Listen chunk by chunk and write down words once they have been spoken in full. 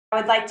I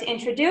would like to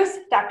introduce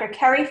Dr.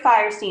 Kerry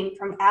Fierstein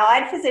from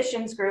Allied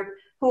Physicians Group,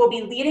 who will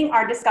be leading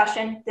our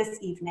discussion this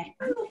evening.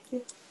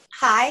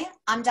 Hi,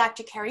 I'm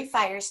Dr. Kerry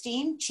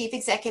Fierstein, Chief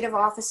Executive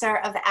Officer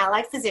of the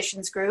Allied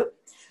Physicians Group,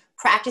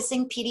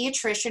 practicing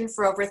pediatrician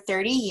for over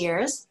 30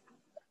 years,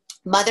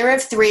 mother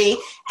of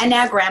 3, and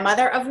now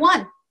grandmother of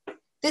 1.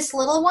 This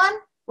little one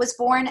was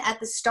born at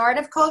the start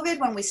of COVID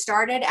when we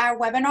started our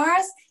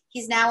webinars.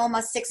 He's now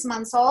almost 6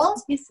 months old.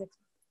 He's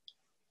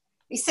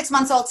 6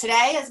 months old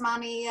today, as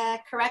mommy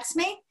corrects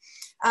me.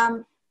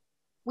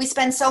 We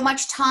spend so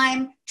much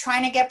time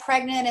trying to get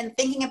pregnant and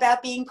thinking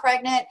about being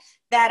pregnant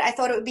that I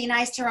thought it would be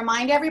nice to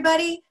remind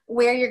everybody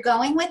where you're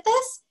going with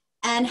this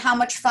and how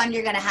much fun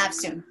you're going to have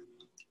soon.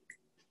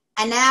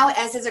 And now,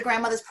 as is a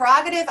grandmother's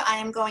prerogative, I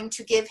am going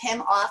to give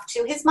him off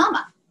to his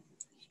mama.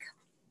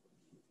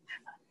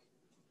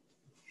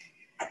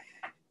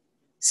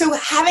 So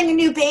having a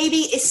new baby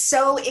is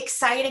so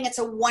exciting. It's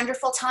a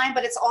wonderful time,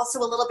 but it's also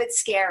a little bit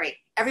scary.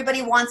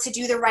 Everybody wants to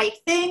do the right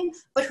thing,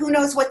 but who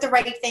knows what the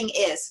right thing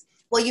is?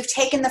 Well, you've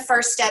taken the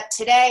first step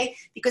today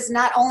because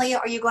not only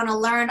are you going to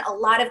learn a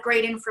lot of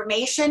great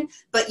information,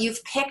 but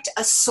you've picked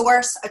a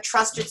source, a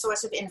trusted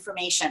source of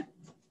information.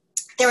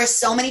 There are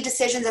so many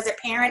decisions as a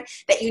parent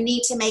that you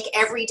need to make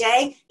every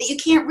day that you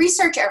can't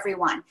research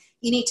everyone.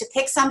 You need to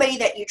pick somebody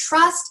that you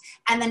trust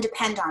and then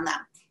depend on them.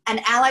 And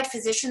Allied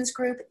Physicians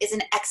Group is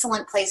an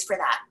excellent place for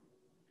that.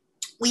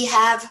 We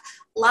have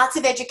lots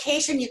of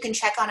education you can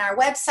check on our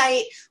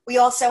website. We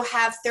also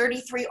have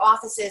 33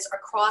 offices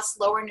across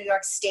Lower New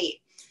York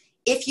State.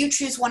 If you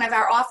choose one of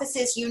our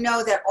offices, you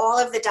know that all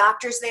of the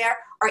doctors there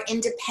are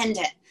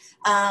independent.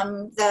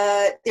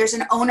 There's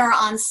an owner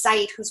on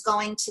site who's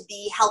going to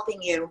be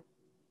helping you.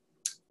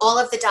 All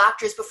of the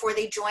doctors, before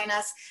they join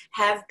us,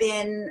 have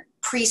been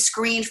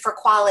pre-screened for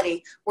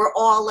quality. We're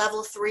all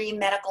level 3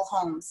 medical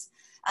homes.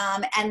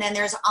 And then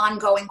there's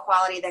ongoing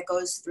quality that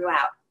goes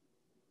throughout.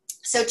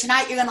 So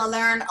tonight you're going to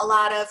learn a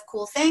lot of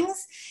cool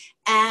things,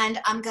 and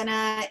I'm going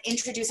to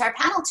introduce our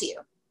panel to you.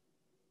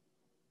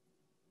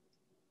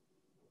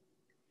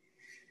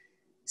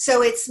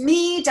 So it's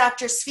me,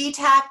 Dr.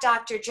 Svitek,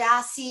 Dr.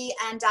 Jassey,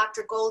 and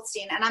Dr.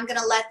 Goldstein, and I'm going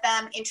to let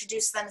them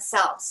introduce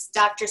themselves.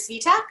 Dr.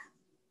 Svitek?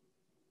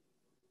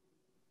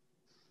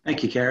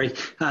 Thank you, Kerry.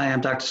 Hi,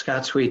 I'm Dr.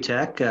 Scott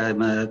Svitek.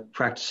 I'm a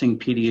practicing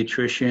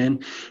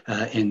pediatrician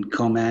in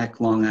Comac,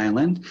 Long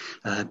Island.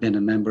 I've been a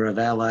member of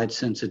Allied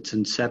since its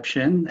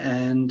inception,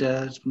 and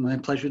it's my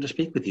pleasure to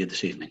speak with you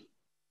this evening.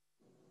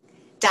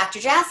 Dr.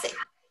 Jassey.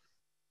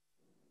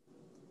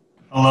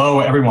 Hello,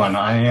 everyone.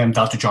 I am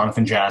Dr.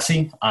 Johnathan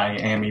Jassey. I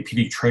am a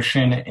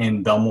pediatrician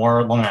in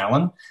Belmore, Long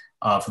Island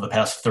for the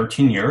past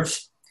 13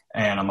 years,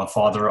 and I'm a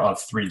father of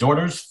 3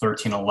 daughters,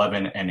 13,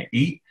 11, and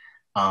 8.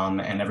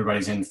 And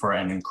everybody's in for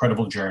an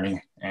incredible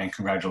journey, and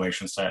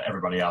congratulations to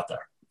everybody out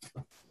there.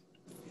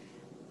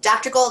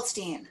 Dr.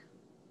 Goldstein.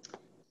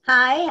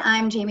 Hi,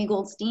 I'm Jamee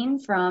Goldstein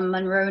from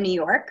Monroe, New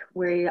York.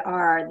 We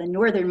are the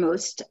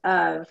northernmost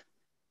of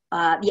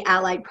the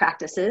Allied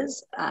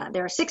practices.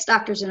 There are 6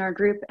 doctors in our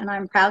group, and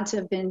I'm proud to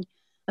have been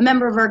a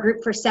member of our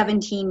group for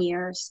 17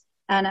 years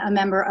and a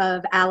member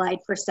of Allied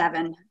for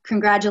 7.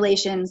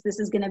 Congratulations. This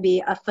is going to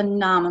be a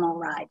phenomenal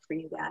ride for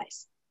you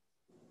guys.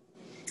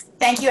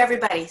 Thank you,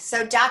 everybody.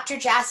 So Dr.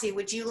 Jassey,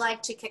 would you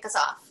like to kick us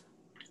off?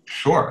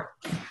 Sure.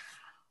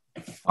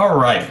 All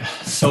right.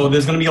 So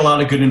there's going to be a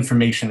lot of good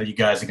information that you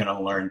guys are going to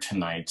learn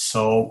tonight.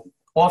 So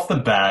off the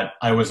bat,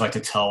 I always like to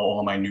tell all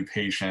of my new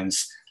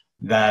patients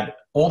that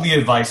all the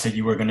advice that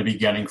you are going to be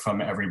getting from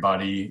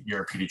everybody,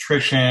 your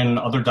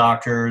pediatrician, other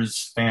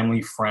doctors,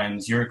 family,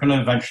 friends, you're going to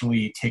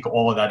eventually take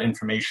all of that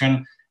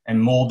information and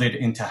mold it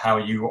into how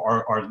you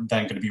are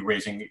then going to be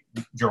raising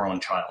your own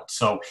child.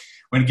 So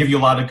we're going to give you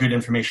a lot of good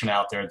information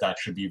out there that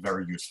should be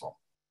very useful.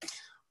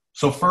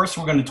 So first,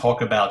 we're going to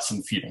talk about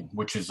some feeding,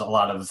 which is a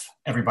lot of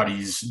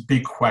everybody's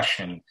big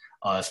question,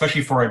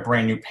 especially for a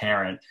brand new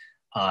parent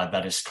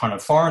that is kind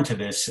of foreign to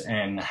this,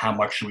 and how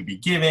much should we be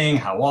giving,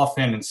 how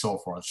often, and so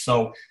forth.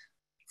 So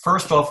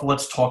first off,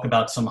 let's talk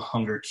about some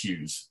hunger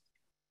cues.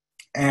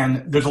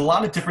 And there's a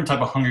lot of different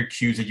type of hunger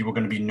cues that you are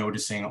going to be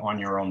noticing on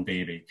your own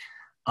baby.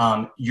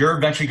 You're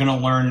eventually going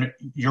to learn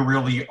your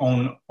really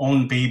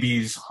own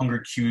baby's hunger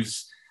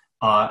cues,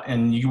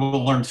 and you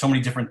will learn so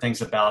many different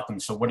things about them.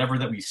 So whatever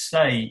that we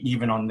say,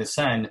 even on this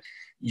end,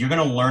 you're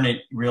going to learn it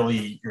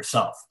really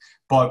yourself.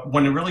 But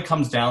when it really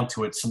comes down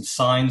to it, some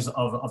signs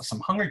of some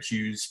hunger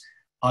cues,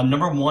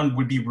 number 1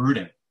 would be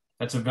rooting.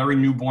 It's a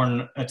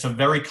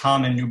very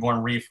common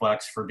newborn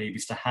reflex for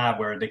babies to have,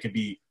 where they could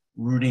be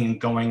rooting,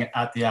 going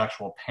at the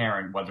actual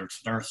parent, whether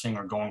it's nursing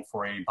or going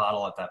for a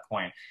bottle at that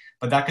point.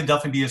 But that could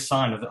definitely be a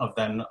sign of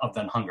then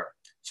hunger.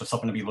 So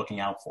something to be looking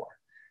out for.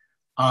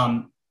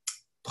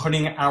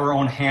 Putting our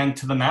own hand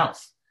to the mouth.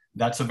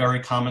 That's a very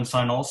common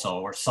sign also,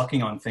 or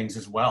sucking on things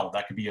as well.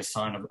 That could be a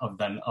sign of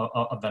then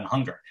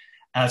hunger.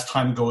 As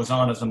time goes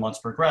on, as the months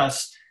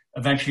progress,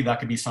 eventually that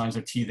could be signs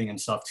of teething and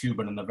stuff too.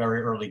 But in the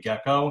very early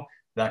get-go,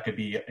 that could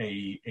be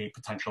a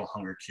potential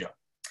hunger cue.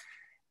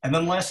 And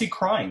then lastly,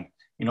 crying.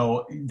 You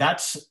know,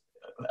 that's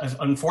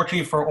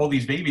unfortunately for all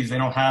these babies, they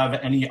don't have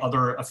any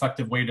other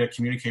effective way to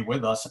communicate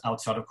with us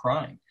outside of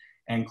crying.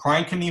 And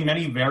crying can mean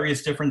many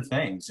various different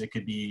things. It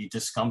could be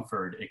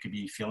discomfort, it could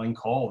be feeling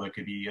cold, it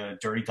could be a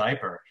dirty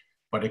diaper,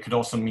 but it could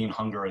also mean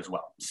hunger as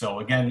well. So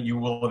again, you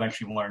will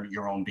eventually learn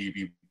your own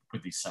baby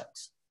with these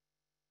things.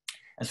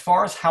 As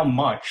far as how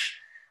much,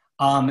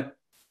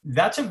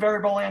 that's a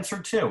variable answer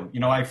too. You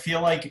know, I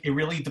feel like it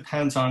really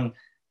depends on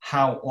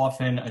how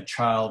often a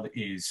child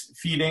is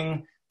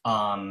feeding,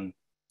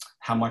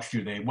 how much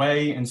do they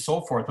weigh, and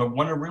so forth. But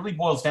when it really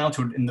boils down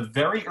to it, in the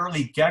very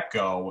early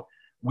get-go,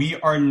 we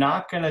are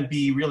not going to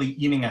be really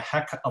eating a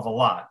heck of a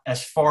lot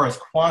as far as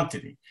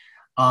quantity.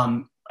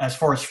 As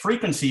far as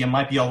frequency, it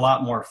might be a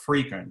lot more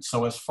frequent.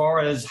 So as far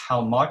as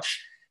how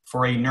much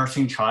for a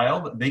nursing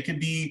child, they could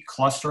be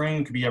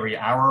clustering, it could be every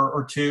hour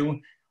or two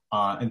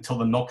until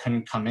the milk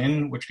can come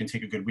in, which can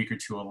take a good week or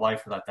two of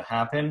life for that to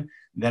happen.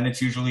 Then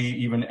it's usually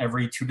even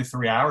every 2 to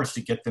 3 hours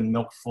to get the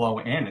milk flow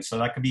in. And so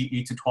that could be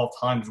 8 to 12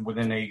 times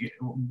within a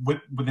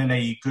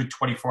good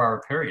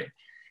 24-hour period.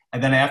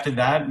 And then after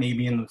that,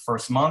 maybe in the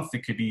first month,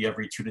 it could be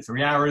every 2 to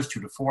 3 hours,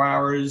 2 to 4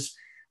 hours.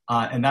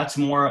 And that's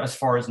more as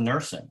far as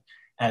nursing.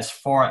 As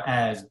far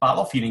as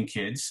bottle feeding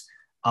kids,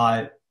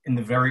 in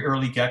the very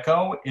early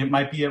get-go, it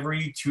might be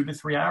every 2 to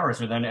 3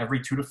 hours, or then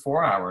every 2 to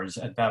 4 hours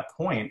at that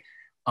point.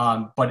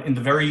 But in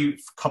the very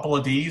couple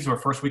of days or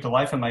first week of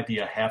life, it might be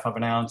a half of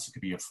an ounce, it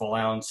could be a full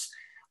ounce.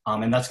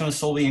 And that's going to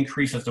slowly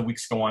increase as the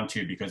weeks go on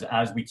too, because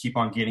as we keep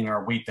on gaining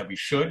our weight that we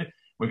should,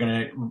 we're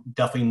going to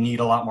definitely need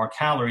a lot more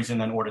calories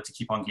in order to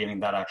keep on gaining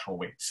that actual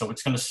weight. So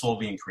it's going to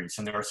slowly increase.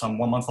 And there are some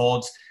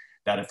 1-month-olds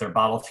that if they're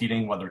bottle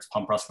feeding, whether it's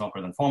pump breast milk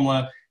or then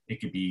formula, it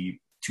could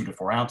be 2 to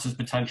 4 ounces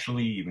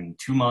potentially, even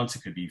 2 months,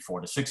 it could be 4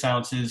 to 6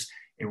 ounces.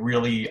 It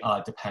really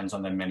depends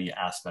on the many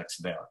aspects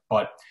there.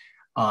 But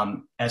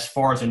as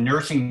far as a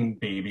nursing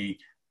baby,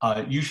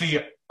 usually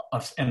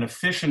an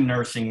efficient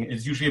nursing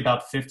is usually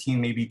about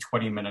 15, maybe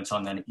 20 minutes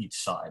on then each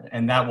side.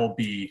 And that will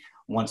be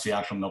once the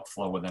actual milk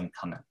flow will then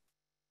come in.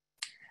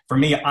 For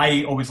me,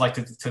 I always like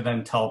to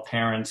then tell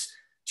parents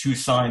 2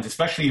 signs,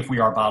 especially if we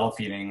are bottle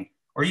feeding,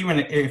 or even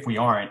if we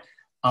aren't,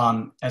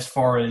 as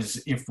far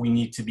as if we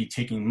need to be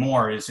taking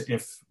more, is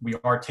if we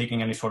are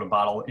taking any sort of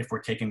bottle, if we're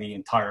taking the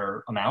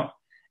entire amount,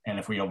 and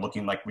if we are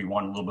looking like we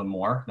want a little bit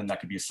more, then that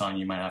could be a sign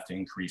you might have to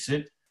increase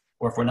it.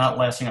 Or if we're not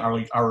lasting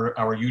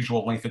our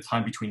usual length of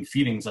time between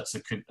feedings,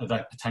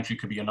 that potentially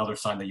could be another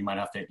sign that you might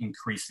have to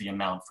increase the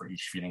amount for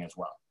each feeding as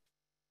well.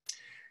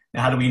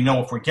 Now, how do we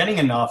know if we're getting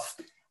enough?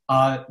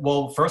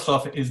 Well, first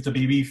off, is the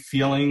baby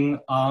feeling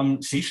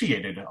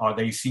satiated?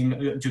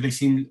 Do they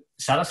seem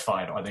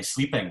satisfied? Are they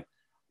sleeping?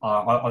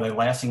 Are they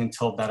lasting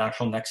until that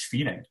actual next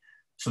feeding?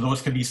 So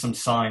those could be some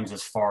signs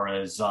as far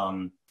as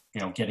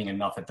getting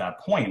enough at that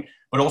point.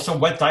 But also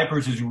wet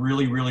diapers is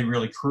really, really,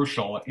 really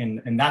crucial.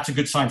 And that's a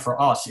good sign for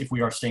us if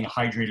we are staying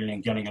hydrated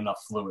and getting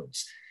enough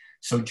fluids.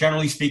 So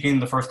generally speaking,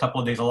 the first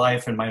couple of days of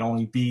life, it might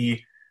only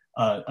be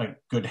a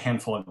good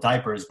handful of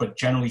diapers. But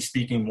generally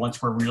speaking,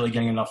 once we're really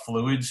getting enough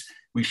fluids,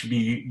 we should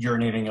be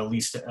urinating at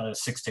least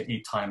 6 to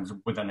 8 times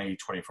within a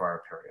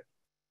 24-hour period.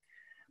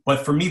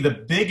 But for me,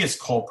 the biggest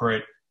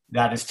culprit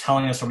that is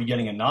telling us are we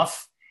getting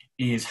enough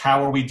is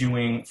how are we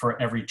doing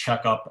for every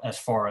checkup as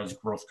far as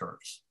growth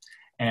curves.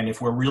 And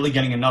if we're really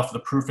getting enough, the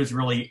proof is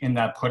really in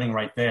that pudding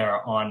right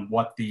there on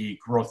what the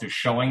growth is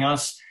showing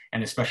us,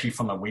 and especially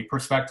from a weight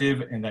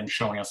perspective, and then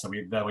showing us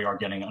that we are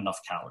getting enough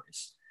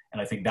calories.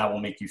 And I think that will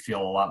make you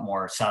feel a lot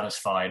more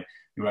satisfied,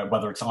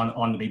 whether it's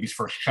on the baby's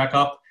first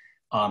checkup.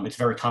 It's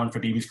very common for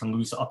babies can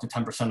lose up to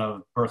 10%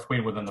 of birth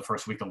weight within the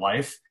first week of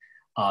life.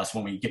 So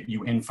when we get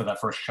you in for that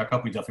first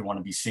checkup, we definitely want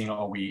to be seeing,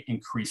 are we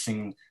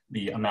increasing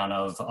the amount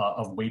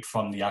of weight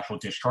from the actual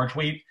discharge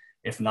weight?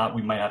 If not,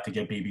 we might have to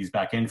get babies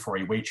back in for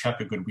a weight check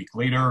a good week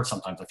later, or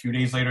sometimes a few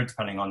days later,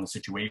 depending on the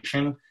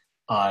situation.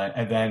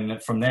 And then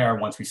from there,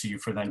 once we see you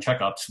for then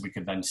checkups, we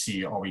could then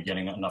see, are we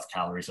getting enough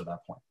calories at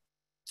that point?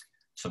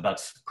 So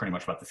that's pretty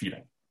much about the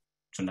feeding.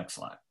 So next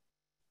slide.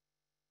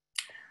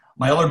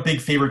 My other big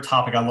favorite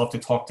topic I love to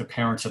talk to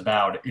parents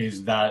about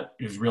is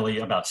really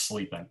about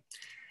sleeping.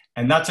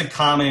 And that's a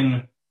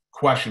common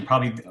question,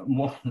 probably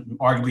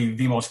arguably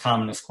the most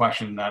commonest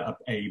question that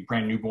a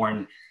brand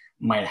newborn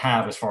might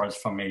have as far as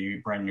from a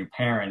brand new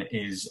parent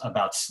is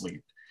about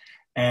sleep.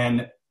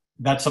 And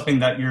that's something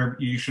that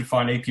you should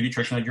find a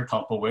pediatrician that you're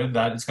comfortable with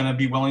that is going to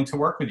be willing to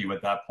work with you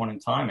at that point in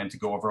time and to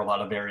go over a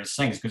lot of various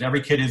things, because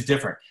every kid is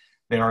different.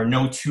 There are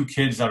no 2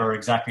 kids that are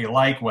exactly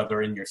alike,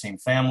 whether in your same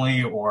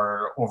family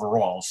or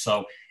overall.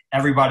 So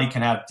everybody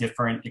can have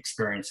different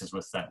experiences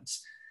with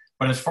things.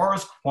 But as far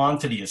as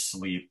quantity of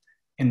sleep,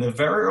 in the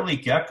very early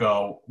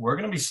get-go, we're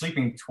going to be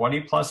sleeping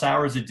 20 plus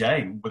hours a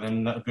day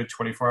within a good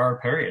 24-hour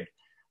period.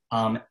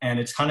 And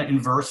it's kind of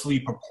inversely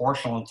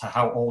proportional to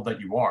how old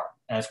that you are.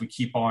 As we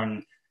keep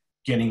on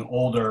getting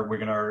older, we're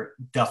going to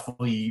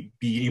definitely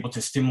be able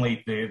to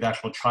stimulate the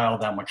actual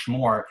child that much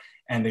more,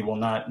 and they will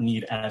not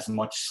need as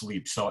much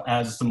sleep. So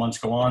as the months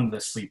go on,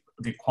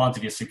 the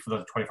quantity of sleep for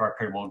the 24-hour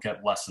period will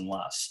get less and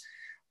less.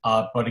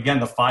 But again,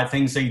 the 5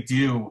 things they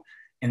do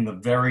in the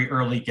very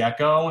early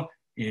get-go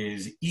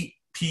is eat,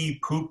 pee,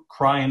 poop,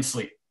 cry, and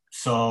sleep.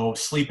 So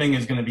sleeping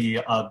is going to be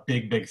a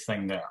big, big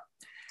thing there.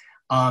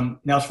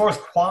 Now, as far as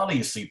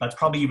quality of sleep, that's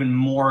probably even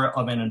more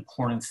of an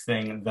important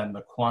thing than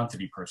the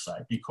quantity per se,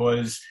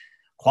 because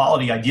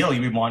quality, ideally,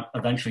 we want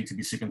eventually to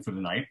be sleeping through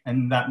the night,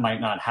 and that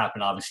might not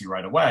happen obviously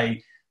right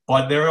away,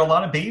 but there are a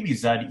lot of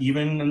babies that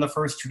even in the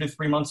first 2 to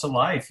 3 months of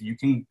life, you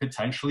can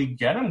potentially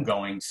get them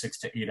going 6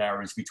 to 8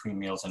 hours between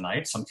meals and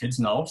nights. Some kids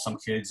know, some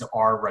kids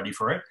are ready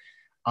for it.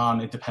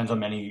 It depends on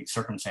many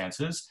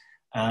circumstances.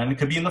 And it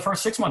could be in the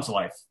first 6 months of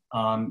life.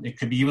 It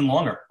could be even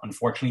longer.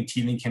 Unfortunately,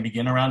 teething can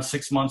begin around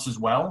 6 months as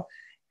well.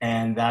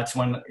 And that's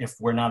when, if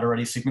we're not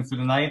already sleeping through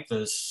the night,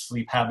 the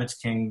sleep habits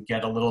can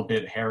get a little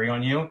bit hairy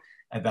on you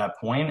at that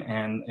point.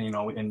 And, you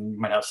know, and you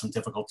might have some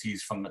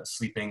difficulties from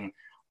sleeping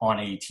on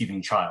a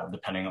teething child,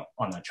 depending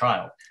on that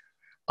child.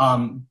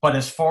 But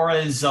as far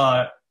as,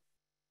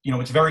 you know,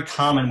 it's very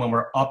common when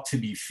we're up to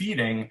be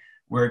feeding,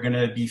 we're going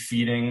to be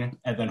feeding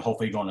and then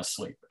hopefully going to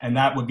sleep. And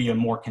that would be a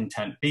more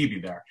content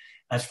baby there.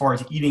 As far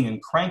as eating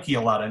and cranky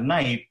a lot at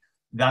night,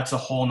 that's a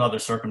whole nother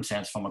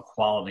circumstance from a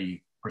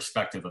quality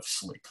perspective of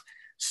sleep.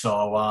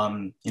 So,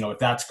 you know, if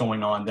that's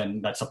going on,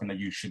 then that's something that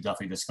you should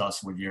definitely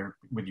discuss with your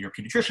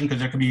pediatrician, because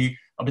there could be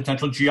a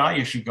potential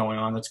GI issue going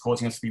on that's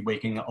causing us to be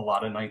waking a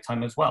lot at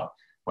nighttime as well,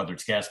 whether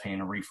it's gas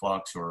pain or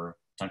reflux or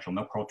potential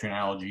milk protein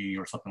allergy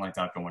or something like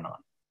that going on.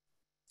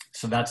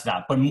 So that's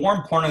that. But more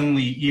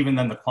importantly, even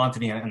than the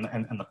quantity and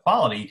the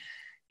quality,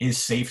 is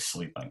safe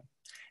sleeping.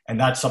 And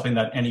that's something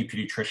that any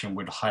pediatrician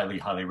would highly,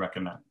 highly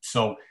recommend.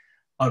 So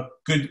a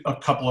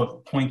couple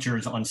of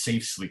pointers on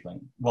safe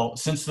sleeping. Well,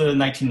 since the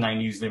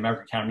 1990s, the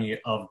American Academy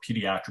of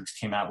Pediatrics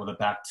came out with a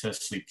Back to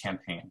Sleep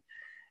campaign.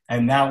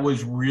 And that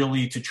was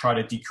really to try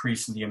to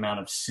decrease the amount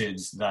of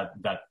SIDS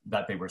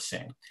that they were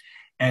seeing.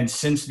 And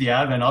since the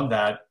advent of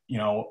that, you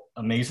know,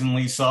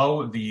 amazingly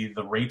so, the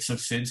rates of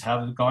SIDS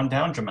have gone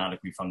down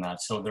dramatically from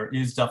that. So there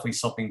is definitely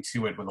something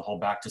to it with the whole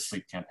Back to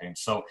Sleep campaign.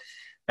 So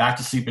back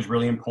to sleep is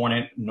really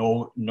important.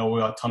 No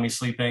tummy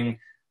sleeping,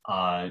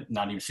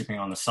 not even sleeping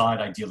on the side.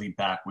 Ideally,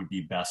 back would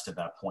be best at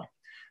that point.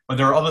 But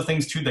there are other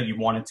things too that you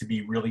want it to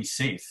be really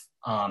safe.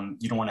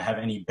 You don't want to have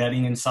any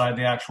bedding inside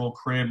the actual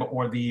crib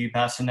or the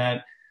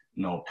bassinet.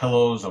 No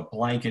pillows or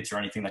blankets or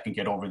anything that can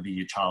get over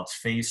the child's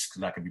face,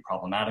 because that could be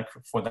problematic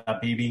for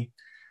that baby.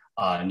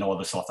 No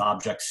other soft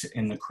objects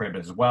in the crib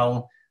as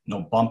well.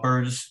 No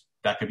bumpers.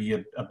 That could be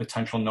a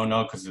potential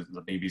no-no, because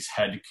the baby's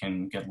head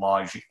can get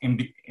lodged in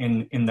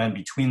then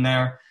between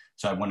there.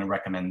 So I wouldn't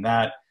recommend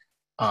that.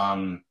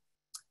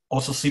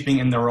 Also, sleeping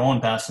in their own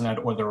bassinet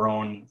or their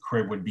own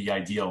crib would be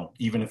ideal,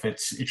 even if it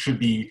should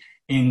be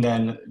in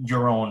then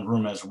your own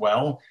room as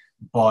well.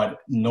 But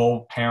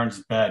no parent's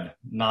bed,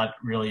 not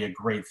really a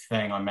great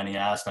thing on many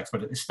aspects,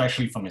 but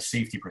especially from a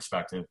safety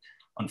perspective.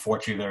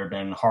 Unfortunately, there have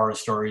been horror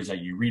stories that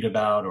you read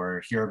about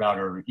or hear about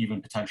or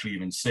even potentially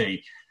even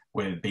see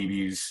with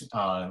babies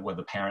where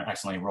the parent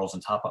accidentally rolls on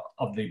top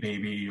of the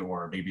baby,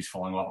 or babies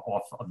falling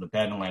off of the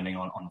bed and landing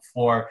on the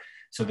floor.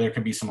 So there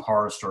could be some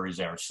horror stories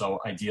there. So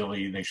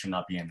ideally, they should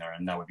not be in there,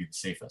 and that would be the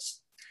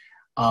safest.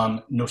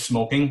 No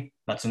smoking.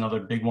 That's another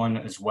big one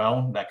as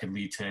well. That could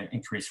lead to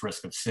increased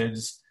risk of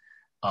SIDS.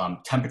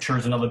 Temperature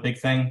is another big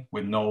thing,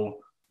 with no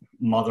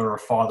mother or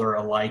father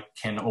alike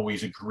can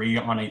always agree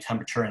on a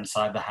temperature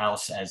inside the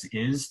house as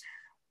is,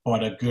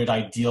 but a good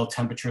ideal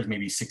temperature is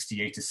maybe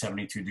 68 to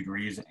 72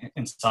 degrees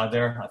inside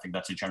there. I think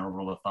that's a general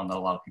rule of thumb that a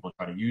lot of people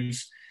try to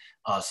use.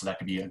 So that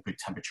could be a good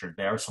temperature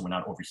there, so we're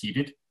not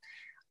overheated.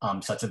 So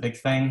that's a big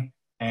thing.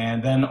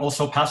 And then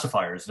also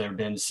pacifiers. There have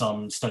been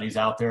some studies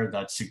out there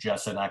that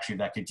suggest that actually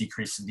that could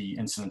decrease the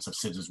incidence of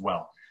SIDS as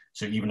well.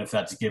 So even if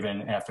that's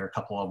given after a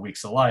couple of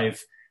weeks of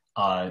life,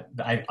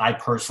 I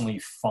personally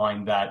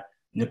find that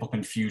nipple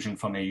confusion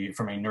from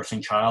a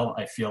nursing child,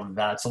 I feel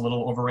that's a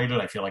little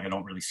overrated. I feel like I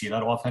don't really see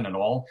that often at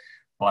all,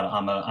 but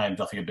I'm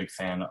definitely a big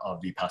fan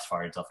of the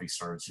pacifier. It definitely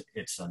serves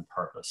its own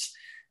purpose.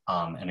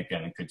 And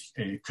again,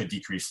 it could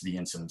decrease the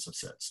incidence of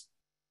SIDS.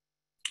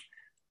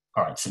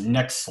 All right, so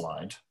next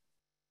slide.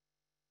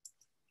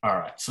 All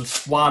right, so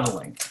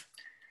swaddling.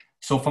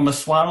 So from a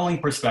swaddling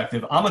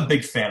perspective, I'm a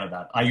big fan of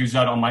that. I use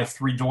that on my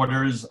 3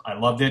 daughters. I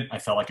loved it. I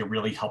felt like it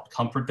really helped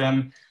comfort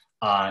them.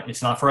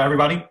 It's not for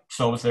everybody.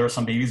 So if there are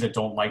some babies that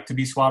don't like to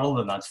be swaddled,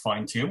 then that's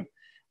fine too.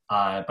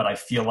 But I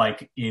feel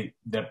like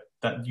that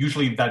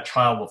usually that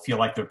child will feel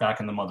like they're back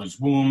in the mother's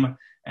womb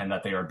and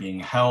that they are being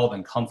held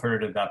and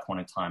comforted at that point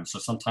in time. So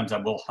sometimes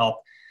that will help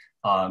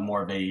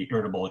more of a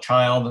irritable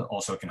child.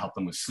 Also, it can help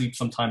them with sleep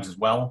sometimes as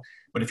well.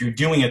 But if you're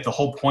doing it, the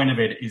whole point of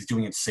it is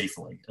doing it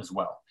safely as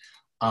well.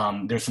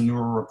 There's some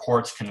newer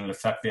reports, can it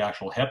affect the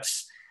actual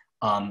hips?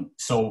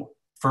 So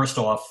first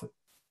off,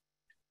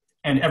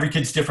 and every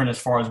kid's different as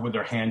far as with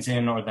their hands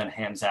in or then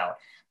hands out.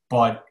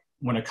 But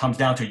when it comes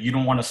down to it, you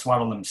don't want to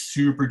swaddle them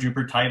super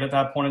duper tight at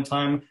that point in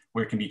time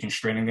where it can be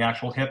constraining the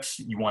actual hips.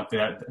 You want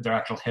their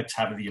actual hips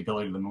having the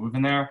ability to move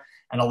in there.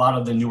 And a lot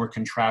of the newer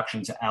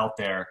contraptions out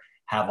there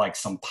have like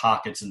some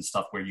pockets and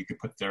stuff where you could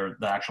put the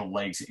actual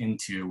legs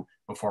into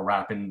before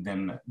wrapping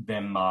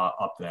them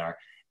up there.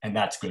 and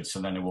that's good. So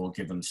then it will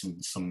give them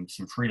some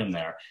freedom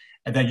there.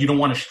 And then you don't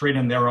want to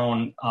straighten their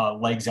own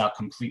legs out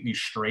completely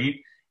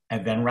straight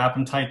and then wrap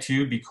them tight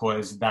too,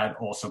 because that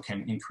also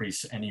can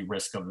increase any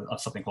risk of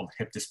something called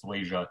hip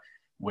dysplasia,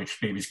 which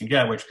babies can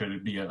get, which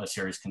could be a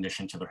serious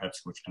condition to their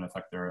hips, which can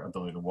affect their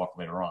ability to walk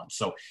later on.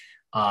 So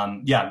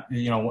yeah,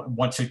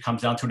 once it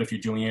comes down to it, if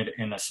you're doing it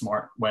in a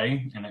smart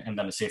way and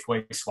then a safe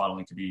way,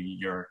 swaddling could be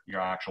your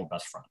actual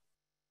best friend.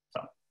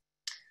 So,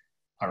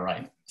 all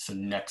right, so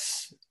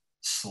next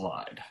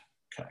slide.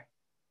 Okay.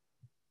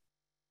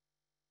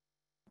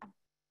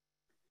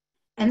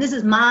 And this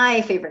is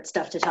my favorite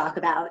stuff to talk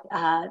about,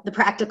 the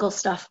practical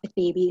stuff with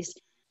babies.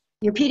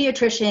 Your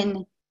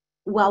pediatrician,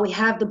 while we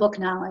have the book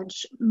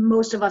knowledge,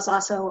 most of us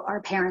also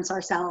are parents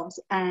ourselves,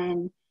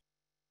 and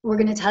we're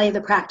going to tell you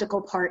the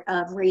practical part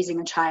of raising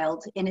a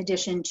child in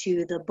addition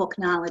to the book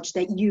knowledge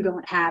that you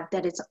don't have,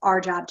 that it's our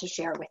job to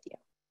share with you.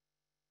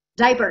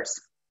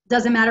 Diapers.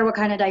 Doesn't matter what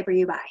kind of diaper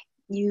you buy.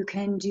 You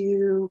can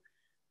do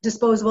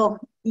disposable,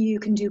 you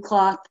can do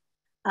cloth.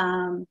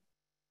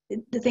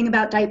 The thing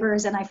about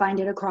diapers, and I find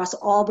it across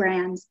all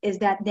brands, is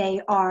that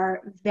they are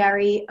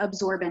very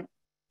absorbent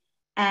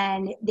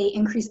and they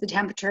increase the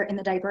temperature in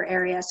the diaper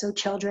area. So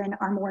children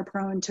are more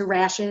prone to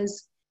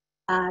rashes.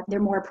 They're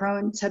more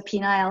prone to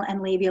penile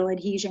and labial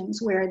adhesions,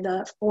 where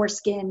the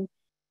foreskin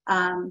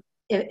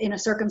in a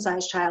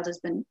circumcised child has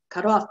been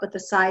cut off, but the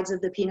sides of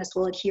the penis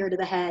will adhere to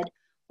the head,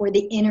 or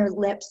the inner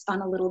lips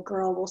on a little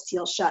girl will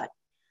seal shut.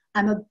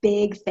 I'm a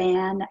big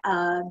fan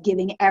of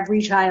giving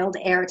every child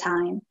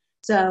airtime.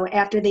 So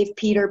after they've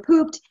peed or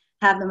pooped,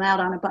 have them out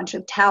on a bunch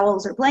of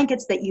towels or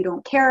blankets that you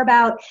don't care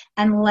about,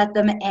 and let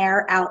them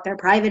air out their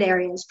private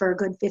areas for a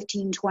good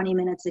 15, 20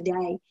 minutes a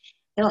day.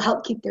 It'll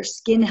help keep their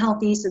skin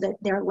healthy so that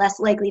they're less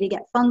likely to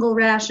get fungal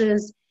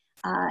rashes.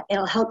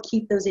 It'll help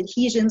keep those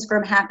adhesions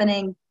from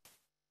happening.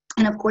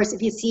 And of course,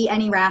 if you see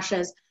any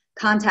rashes,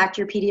 contact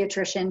your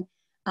pediatrician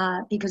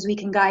because we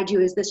can guide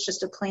you. Is this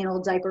just a plain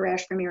old diaper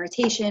rash from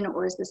irritation,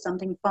 or is this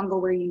something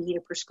fungal where you need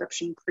a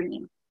prescription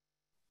cream?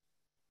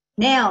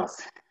 Nails.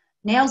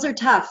 Nails are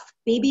tough.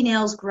 Baby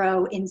nails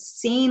grow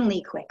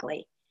insanely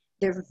quickly.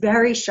 They're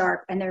very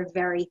sharp and they're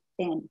very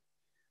thin.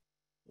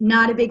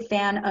 Not a big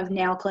fan of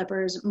nail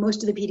clippers.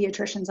 Most of the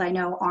pediatricians I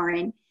know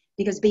aren't,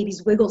 because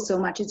babies wiggle so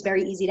much, it's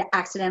very easy to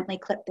accidentally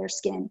clip their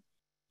skin.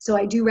 So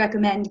I do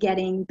recommend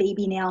getting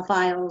baby nail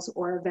files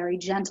or a very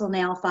gentle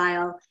nail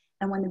file.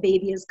 And when the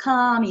baby is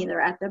calm, either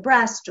at the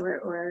breast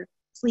or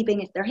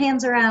sleeping if their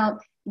hands are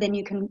out, then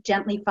you can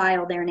gently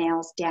file their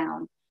nails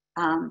down.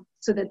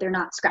 So that they're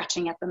not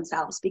scratching at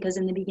themselves, because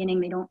in the beginning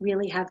they don't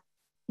really have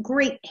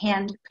great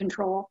hand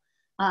control,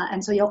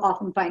 and so you'll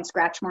often find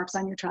scratch marks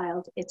on your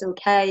child. It's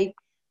okay,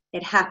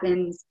 it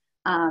happens,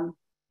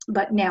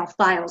 but nail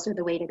files are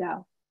the way to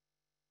go.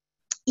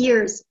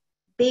 Ears.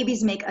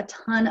 Babies make a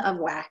ton of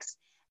wax,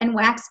 and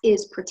wax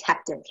is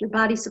protective. Your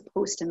body's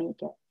supposed to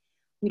make it.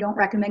 We don't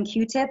recommend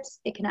Q-tips.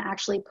 It can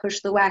actually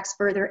push the wax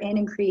further in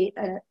and create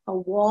a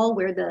wall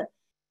where the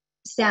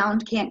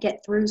sound can't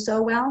get through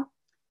so well,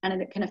 and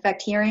it can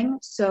affect hearing.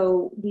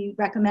 So we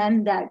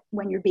recommend that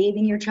when you're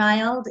bathing your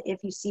child,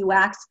 if you see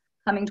wax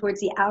coming towards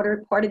the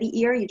outer part of the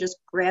ear, you just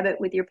grab it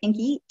with your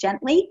pinky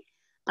gently,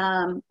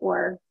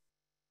 or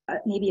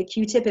maybe a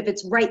Q-tip if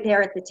it's right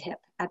there at the tip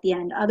at the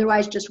end.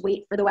 Otherwise, just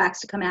wait for the wax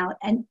to come out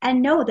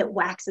and know that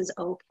wax is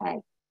okay.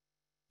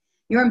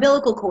 Your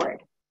umbilical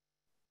cord,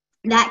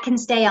 that can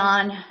stay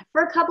on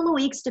for a couple of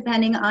weeks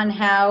depending on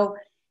how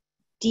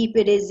deep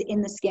it is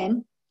in the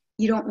skin.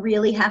 You don't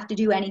really have to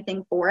do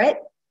anything for it.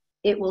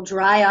 It will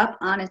dry up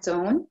on its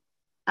own.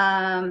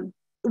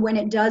 When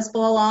it does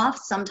fall off,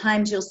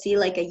 sometimes you'll see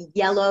like a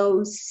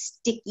yellow,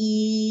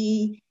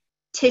 sticky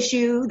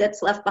tissue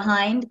that's left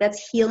behind.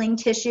 That's healing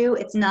tissue.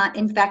 It's not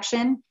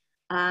infection.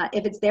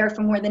 If it's there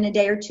for more than a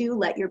day or two,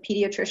 let your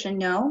pediatrician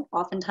know.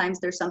 Oftentimes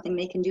there's something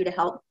they can do to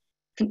help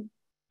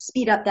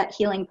speed up that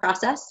healing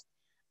process.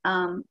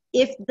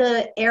 If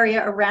the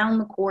area around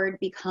the cord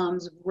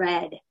becomes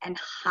red and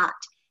hot,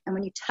 and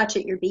when you touch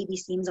it, your baby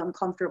seems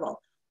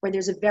uncomfortable, or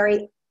there's a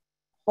very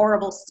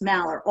horrible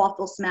smell or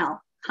awful smell,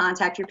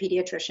 contact your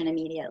pediatrician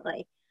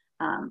immediately.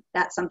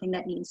 That's something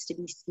that needs to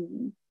be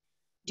seen.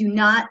 Do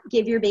not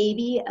give your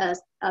baby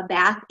a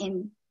bath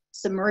in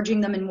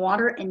submerging them in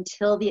water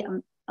until the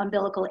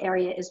umbilical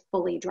area is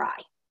fully dry.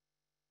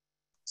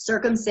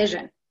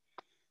 Circumcision.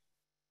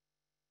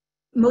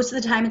 Most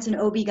of the time it's an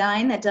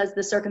OB-GYN that does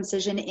the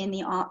circumcision in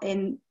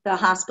the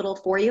hospital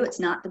for you. It's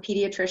not the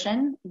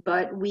pediatrician,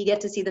 but we get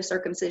to see the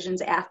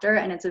circumcisions after,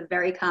 and it's a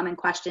very common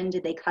question.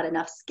 Did they cut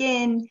enough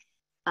skin?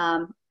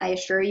 I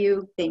assure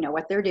you they know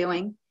what they're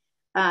doing.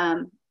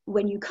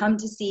 When you come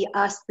to see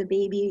us, the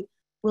baby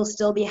will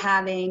still be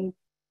having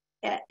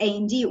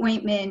A&D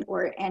ointment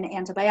or an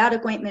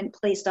antibiotic ointment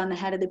placed on the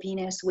head of the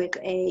penis with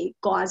a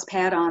gauze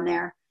pad on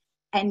there.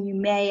 And you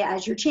may,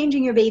 as you're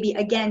changing your baby,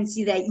 again,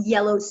 see that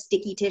yellow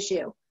sticky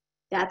tissue.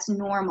 That's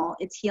normal.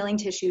 It's healing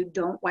tissue.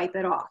 Don't wipe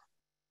it off.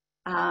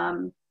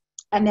 And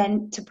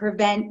then to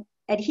prevent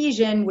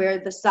adhesion where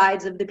the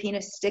sides of the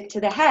penis stick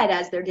to the head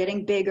as they're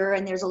getting bigger,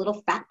 and there's a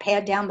little fat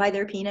pad down by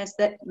their penis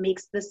that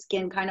makes the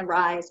skin kind of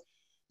rise.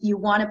 You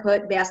want to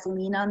put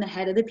Vaseline on the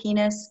head of the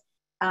penis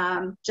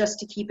just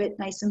to keep it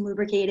nice and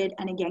lubricated,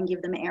 and again,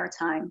 give them air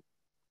time.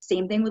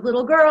 Same thing with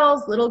little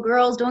girls. Little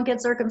girls don't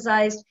get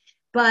circumcised,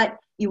 but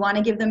you want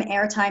to give them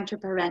air time to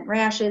prevent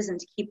rashes and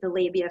to keep the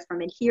labia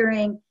from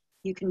adhering.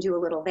 You can do a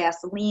little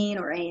Vaseline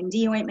or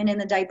A&D ointment in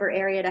the diaper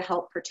area to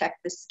help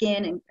protect the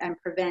skin and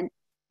prevent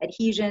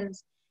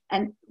adhesions.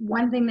 And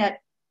one thing that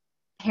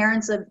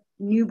parents of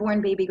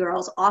newborn baby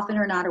girls often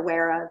are not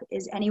aware of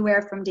is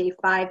anywhere from day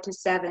 5 to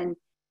 7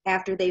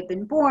 after they've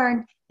been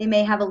born, they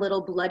may have a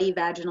little bloody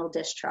vaginal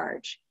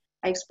discharge.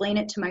 I explain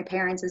it to my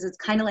parents as it's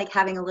kind of like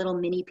having a little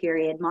mini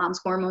period. Mom's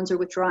hormones are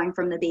withdrawing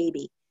from the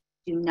baby.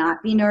 Do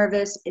not be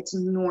nervous. It's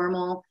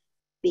normal.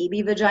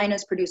 Baby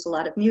vaginas produce a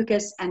lot of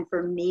mucus, and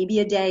for maybe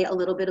a day, a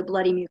little bit of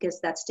bloody mucus,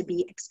 that's to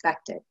be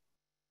expected.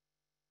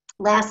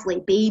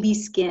 Lastly, baby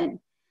skin.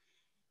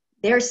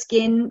 Their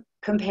skin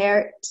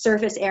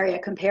surface area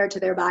compared to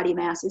their body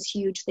mass is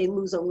huge. They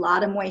lose a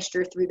lot of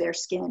moisture through their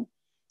skin.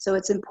 So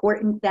it's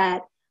important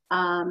that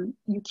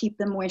you keep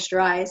them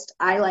moisturized.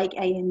 I like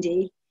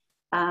A&D.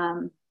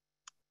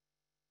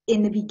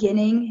 In the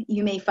beginning,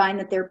 you may find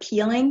that they're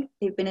peeling.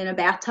 They've been in a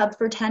bathtub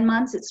for 10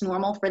 months. It's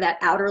normal for that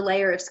outer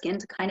layer of skin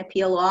to kind of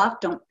peel off.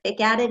 Don't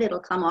pick at it. It'll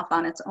come off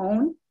on its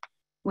own.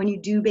 When you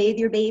do bathe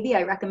your baby,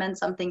 I recommend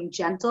something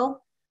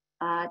gentle.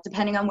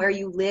 Depending on where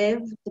you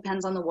live,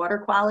 depends on the water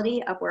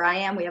quality. Up where I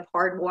am, we have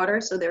hard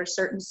water, so there are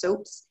certain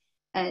soaps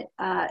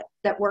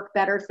that work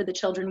better for the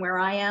children where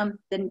I am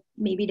than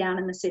maybe down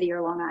in the city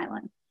or Long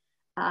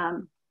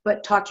Island.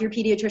 But talk to your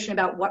pediatrician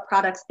about what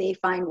products they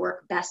find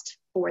work best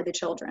for the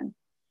children.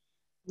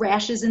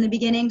 Rashes in the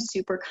beginning,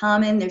 super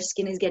common. Their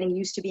skin is getting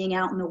used to being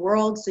out in the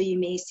world, so you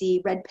may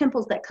see red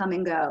pimples that come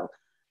and go.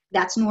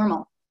 That's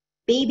normal.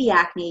 Baby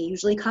acne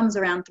usually comes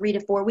around 3 to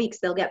 4 weeks.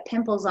 They'll get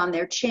pimples on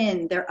their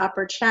chin, their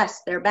upper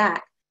chest, their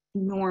back.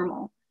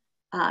 Normal.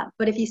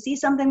 But if you see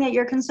something that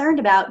you're concerned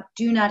about,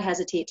 do not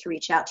hesitate to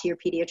reach out to your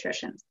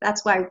pediatricians.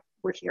 That's why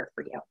we're here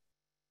for you.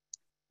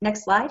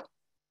 Next slide.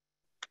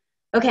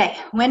 Okay,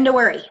 when to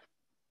worry.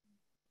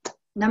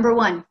 Number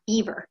 1,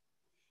 fever.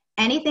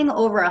 Anything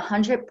over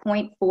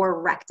 100.4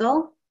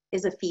 rectal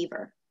is a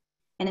fever.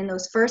 And in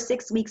those first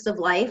 6 weeks of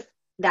life,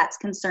 that's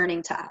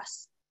concerning to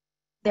us.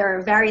 There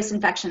are various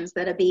infections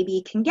that a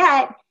baby can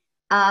get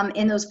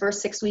in those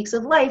first 6 weeks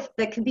of life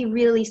that can be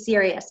really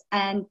serious.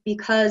 And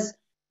because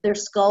their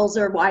skulls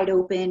are wide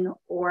open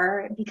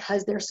or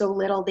because they're so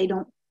little, they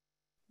don't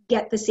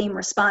get the same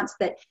response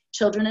that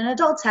children and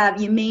adults have,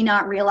 you may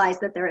not realize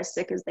that they're as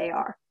sick as they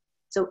are.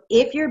 So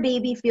if your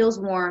baby feels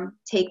warm,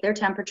 take their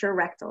temperature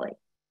rectally.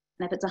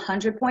 And if it's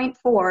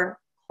 100.4,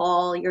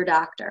 call your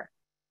doctor.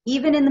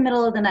 Even in the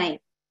middle of the night,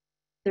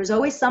 there's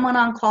always someone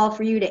on call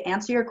for you to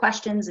answer your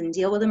questions and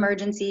deal with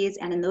emergencies.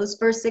 And in those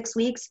first 6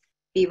 weeks,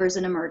 fever's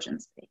an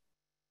emergency,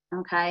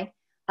 okay?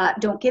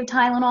 Don't give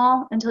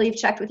Tylenol until you've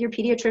checked with your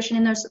pediatrician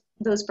in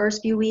those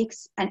first few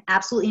weeks, and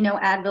absolutely no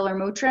Advil or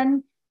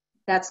Motrin.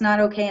 That's not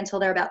okay until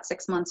they're about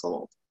 6 months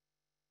old.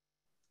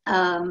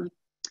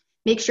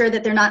 Make sure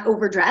that they're not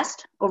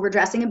overdressed.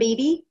 Overdressing a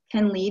baby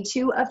can lead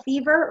to a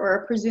fever or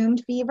a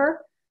presumed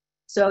fever.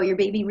 So your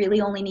baby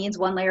really only needs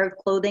 1 layer of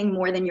clothing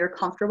more than you're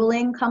comfortable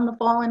in come the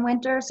fall and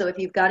winter. So if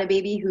you've got a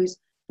baby who's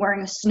wearing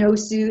a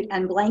snowsuit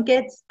and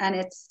blankets and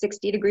it's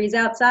 60 degrees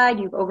outside,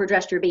 you've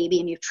overdressed your baby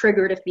and you've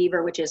triggered a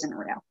fever, which isn't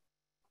real.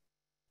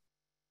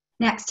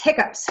 Next,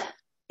 hiccups.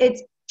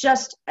 It's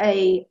just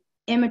a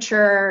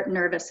immature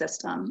nervous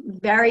system.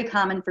 Very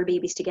common for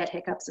babies to get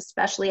hiccups,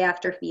 especially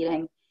after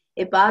feeding.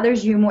 It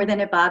bothers you more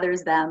than it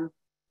bothers them,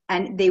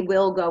 and they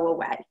will go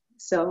away.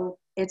 So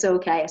it's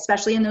okay,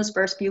 especially in those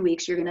first few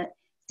weeks, you're gonna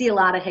see a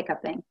lot of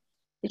hiccuping.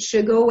 It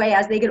should go away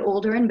as they get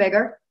older and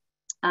bigger.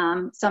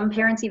 Some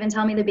parents even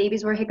tell me the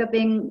babies were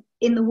hiccuping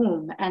in the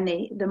womb and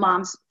the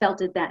moms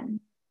felt it then.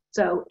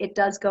 So it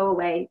does go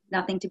away,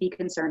 nothing to be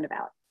concerned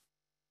about.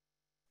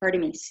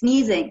 Pardon me,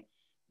 sneezing,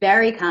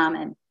 very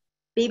common.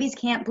 Babies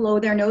can't blow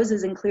their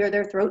noses and clear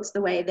their throats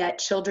the way that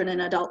children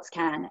and adults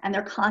can, and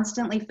they're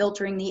constantly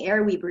filtering the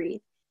air we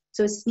breathe.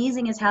 So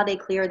sneezing is how they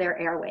clear their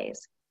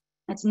airways.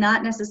 It's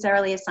not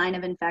necessarily a sign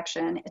of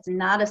infection. It's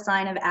not a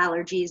sign of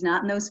allergies,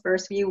 not in those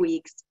first few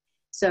weeks.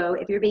 So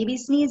if your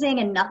baby's sneezing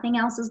and nothing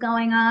else is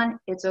going on,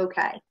 it's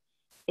okay.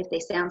 If they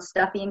sound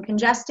stuffy and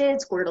congested,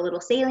 squirt a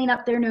little saline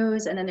up their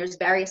nose, and then there's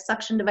various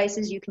suction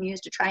devices you can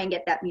use to try and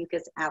get that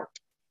mucus out.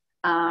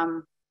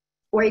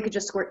 Or you could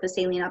just squirt the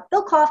saline up.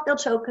 They'll cough, they'll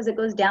choke because it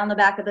goes down the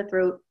back of the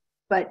throat,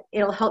 but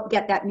it'll help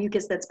get that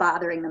mucus that's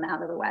bothering them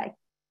out of the way.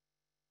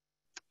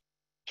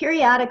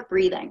 Periodic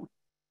breathing.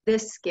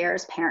 This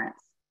scares parents.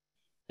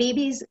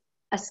 Babies,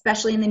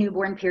 especially in the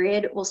newborn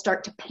period, will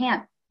start to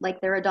pant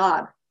like they're a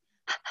dog.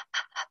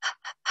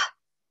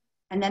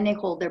 And then they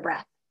hold their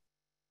breath.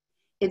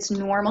 It's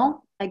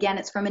normal. Again,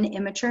 it's from an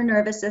immature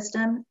nervous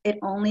system. It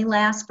only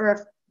lasts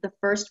for the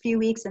first few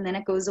weeks and then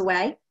it goes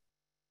away.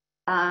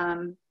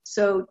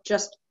 So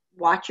just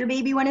watch your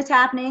baby when it's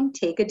happening,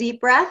 take a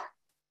deep breath,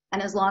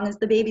 And as long as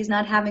the baby's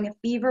not having a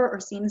fever or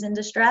seems in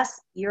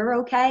distress, you're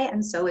okay,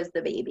 and so is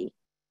the baby.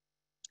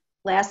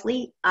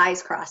 Lastly,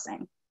 eyes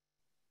crossing.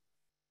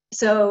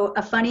 So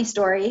a funny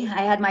story,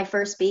 I had my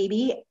first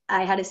baby.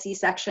 I had a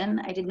C-section.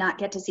 I did not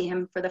get to see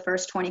him for the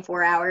first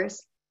 24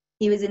 hours.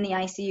 He was in the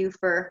ICU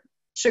for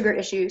sugar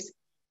issues.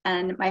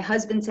 And my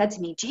husband said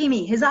to me,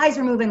 Jamie, his eyes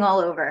are moving all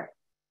over.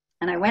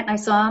 And I went and I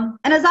saw him,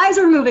 and his eyes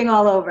were moving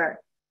all over.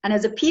 And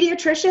as a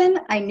pediatrician,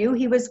 I knew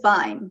he was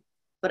fine.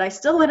 But I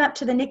still went up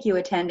to the NICU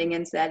attending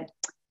and said,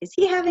 is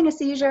he having a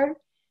seizure?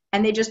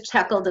 And they just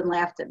chuckled and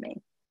laughed at me.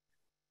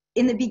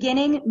 In the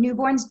beginning,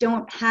 newborns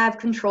don't have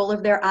control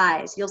of their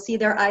eyes. You'll see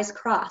their eyes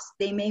cross.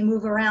 They may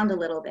move around a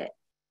little bit.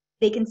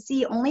 They can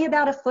see only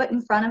about a foot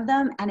in front of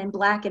them and in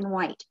black and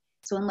white.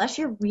 So unless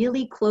you're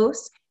really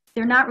close,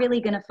 they're not really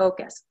going to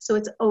focus. So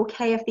it's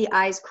okay if the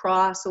eyes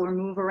cross or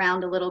move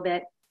around a little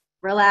bit.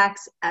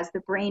 Relax. As the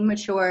brain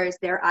matures,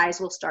 their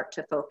eyes will start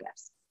to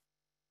focus.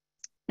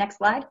 Next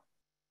slide.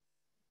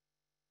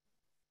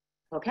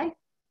 Okay.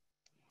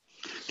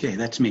 Okay,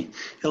 that's me.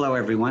 Hello,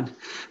 everyone.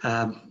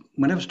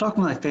 When I was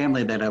talking to my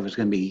family that I was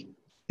going to be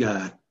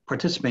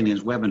participating in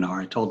this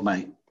webinar, I told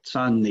my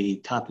son the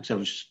topics I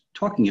was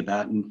talking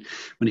about. And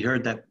when he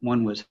heard that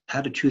one was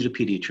how to choose a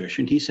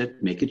pediatrician, he said,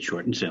 make it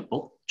short and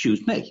simple,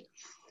 choose me.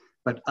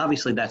 But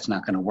obviously that's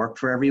not going to work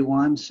for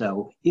everyone.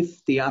 So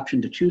if the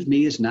option to choose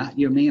me is not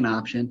your main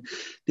option,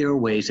 there are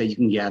ways that you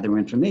can gather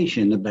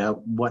information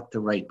about what the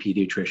right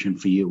pediatrician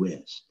for you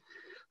is.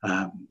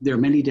 There are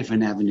many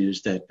different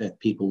avenues that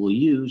people will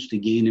use to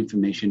gain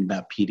information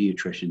about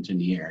pediatricians in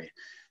the area.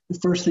 The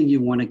first thing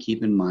you want to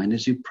keep in mind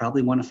is you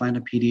probably want to find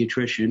a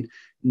pediatrician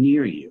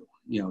near you.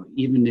 You know,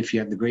 even if you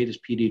have the greatest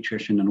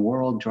pediatrician in the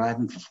world,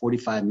 driving for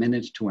 45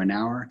 minutes to an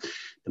hour,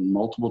 the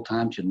multiple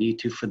times you need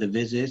to for the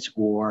visits,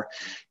 or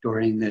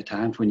during the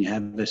times when you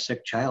have a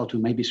sick child who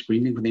may be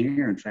screaming with an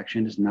ear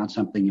infection, is not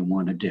something you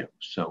want to do.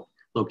 So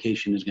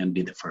location is going to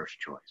be the first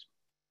choice.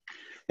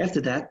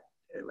 After that,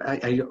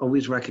 I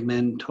always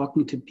recommend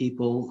talking to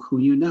people who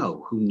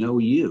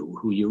you,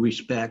 who you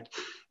respect,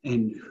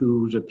 and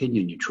whose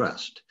opinion you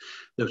trust.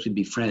 Those would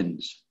be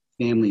friends,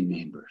 family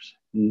members,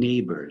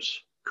 neighbors,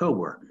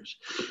 coworkers,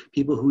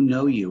 people who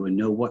know you and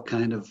know what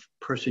kind of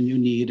person you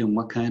need and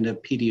what kind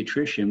of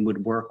pediatrician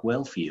would work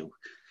well for you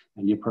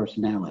and your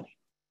personality.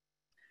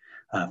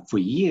 For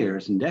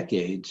years and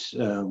decades,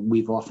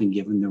 we've often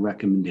given the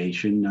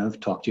recommendation of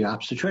talk to your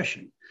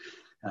obstetrician.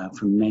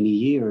 For many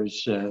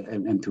years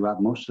and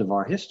throughout most of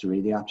our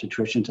history, the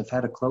obstetricians have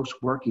had a close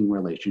working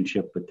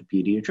relationship with the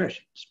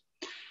pediatricians.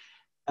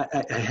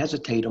 I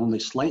hesitate only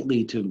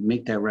slightly to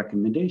make that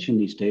recommendation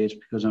these days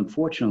because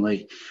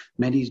unfortunately,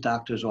 many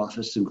doctors'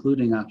 offices,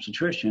 including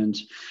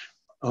obstetricians,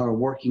 are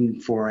working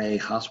for a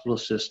hospital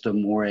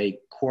system or a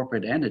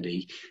corporate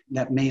entity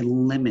that may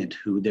limit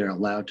who they're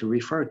allowed to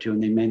refer to,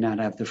 and they may not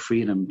have the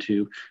freedom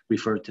to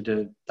refer to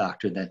the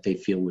doctor that they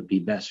feel would be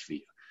best for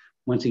you.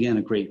 Once again,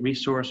 a great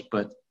resource,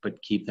 but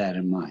keep that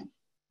in mind.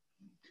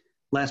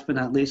 Last but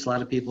not least, a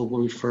lot of people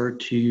will refer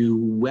to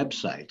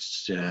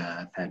websites.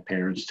 I've had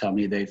parents tell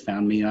me they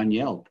found me on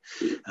Yelp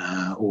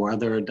or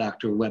other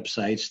doctor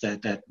websites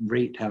that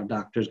rate how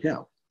doctors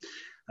go.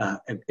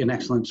 An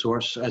excellent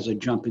source as a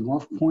jumping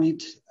off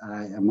point.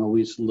 I'm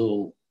always a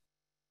little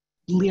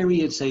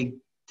leery and say,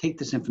 take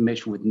this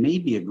information with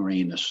maybe a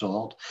grain of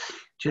salt,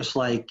 just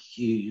like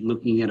you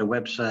looking at a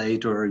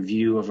website or a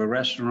review of a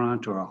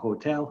restaurant or a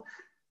hotel.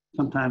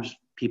 Sometimes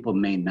people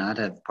may not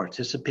have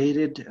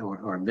participated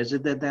or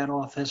visited that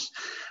office.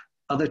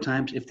 Other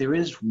times, if there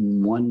is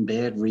one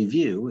bad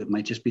review, it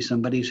might just be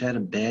somebody who's had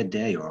a bad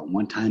day or a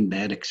one-time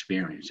bad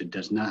experience. It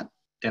does not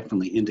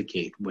definitely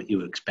indicate what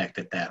you expect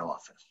at that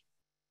office.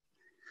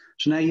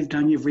 So now you've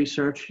done your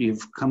research,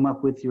 you've come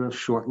up with your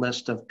short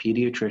list of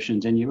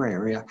pediatricians in your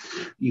area.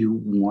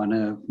 You want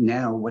to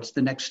now, what's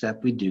the next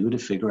step we do to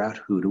figure out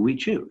who do we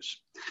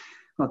choose?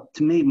 Well,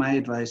 to me, my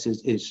advice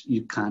is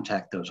you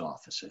contact those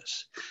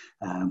offices.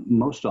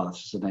 Most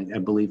offices, and I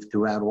believe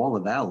throughout all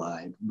of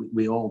Allied,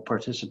 we all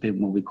participate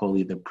in what we call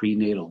either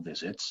prenatal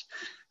visits.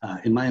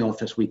 In my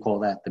office, we call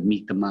that the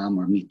meet the mom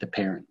or meet the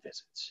parent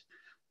visits,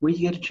 where you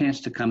get a chance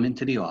to come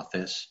into the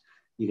office.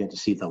 You get to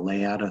see the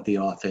layout of the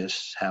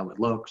office, how it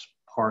looks,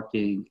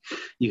 parking.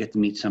 You get to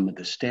meet some of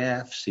the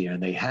staff, see are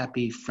they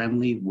happy,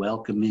 friendly,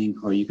 welcoming,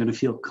 or are you going to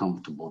feel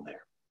comfortable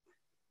there?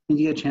 And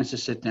you get a chance to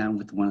sit down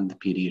with one of the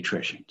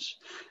pediatricians.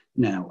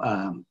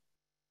 Now,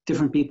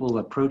 different people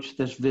approach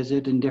this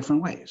visit in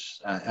different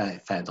ways.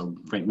 I've had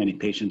many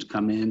patients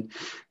come in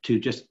to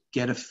just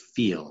get a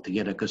feel, to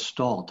get a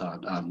gestalt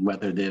on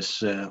whether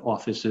this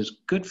office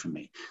is good for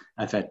me.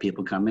 I've had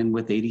people come in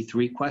with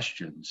 83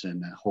 questions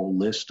and a whole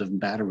list of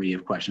battery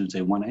of questions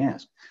they want to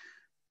ask.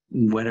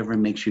 Whatever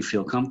makes you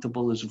feel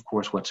comfortable is, of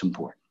course, what's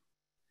important.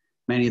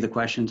 Many of the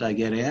questions I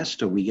get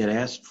asked, or we get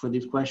asked for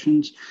these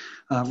questions,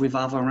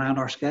 revolve around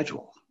our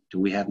schedule. Do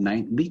we have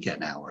night and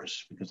weekend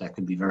hours? Because that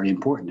could be very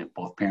important if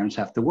both parents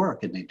have to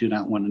work and they do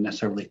not want to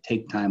necessarily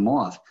take time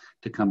off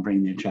to come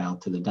bring their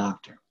child to the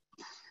doctor.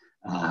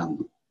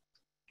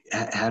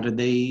 How do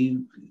they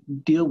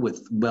deal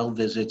with well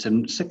visits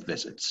and sick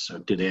visits? So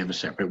do they have a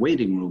separate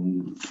waiting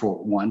room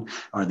for one?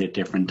 Are there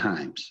different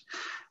times?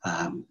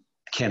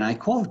 Can I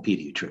call the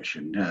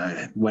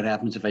pediatrician? What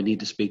happens if I need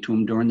to speak to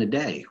him during the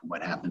day?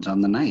 What happens on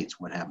the nights?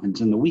 What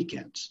happens in the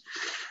weekends?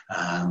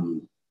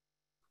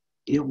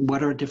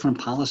 What are different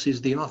policies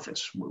of the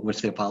office?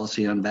 What's their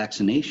policy on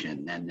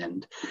vaccination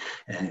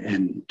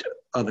and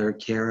other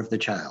care of the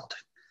child?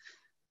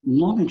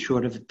 Long and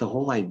short of it, the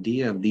whole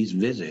idea of these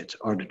visits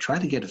are to try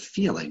to get a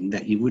feeling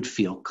that you would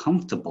feel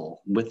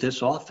comfortable with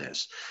this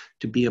office,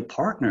 to be a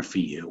partner for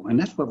you. And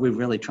that's what we're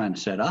really trying to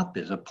set up,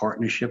 is a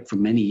partnership for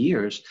many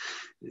years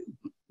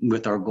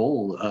with our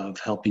goal of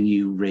helping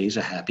you raise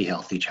a happy,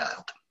 healthy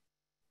child.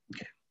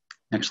 Okay,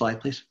 next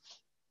slide, please.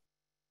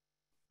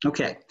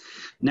 Okay,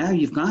 now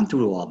you've gone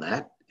through all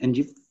that and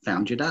you've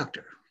found your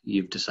doctor.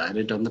 You've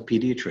decided on the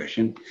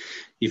pediatrician.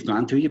 You've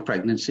gone through your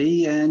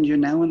pregnancy and you're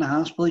now in the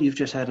hospital. You've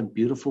just had a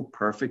beautiful,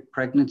 perfect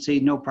pregnancy,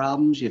 no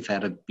problems. You've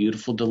had a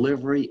beautiful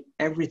delivery.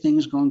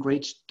 Everything's going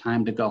great. It's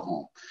time to go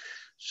home.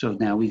 So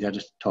now we got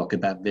to talk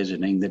about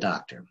visiting the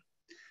doctor.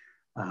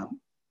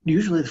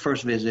 Usually the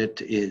first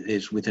visit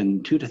is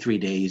within 2 to 3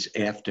 days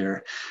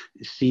after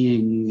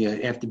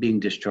being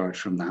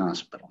discharged from the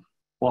hospital.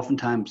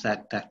 Oftentimes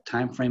that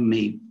time frame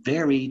may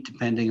vary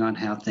depending on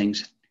how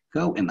things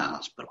go in the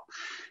hospital.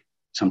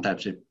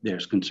 Sometimes if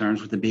there's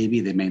concerns with the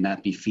baby, they may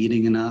not be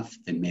feeding enough,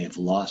 they may have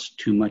lost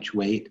too much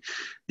weight,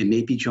 they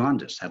may be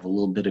jaundiced, have a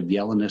little bit of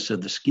yellowness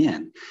of the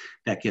skin.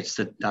 That gets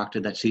the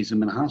doctor that sees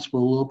them in the hospital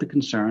a little bit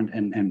concerned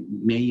and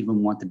may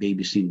even want the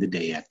baby seen the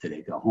day after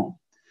they go home.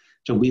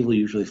 So we will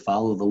usually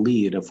follow the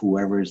lead of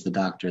whoever is the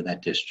doctor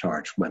that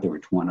discharged, whether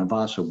it's one of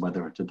us or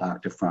whether it's a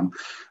doctor from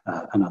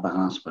another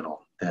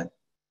hospital that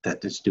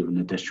is doing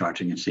the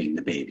discharging and seeing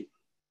the baby.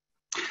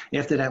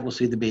 After that, we'll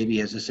see the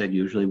baby, as I said,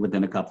 usually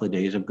within a couple of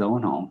days of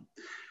going home.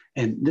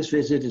 And this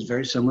visit is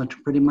very similar to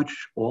pretty much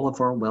all of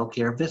our well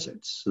care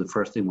visits. So the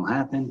first thing will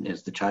happen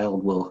is the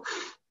child will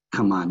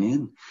come on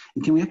in.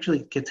 And can we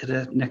actually get to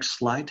the next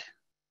slide?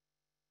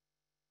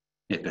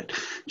 Yeah, good.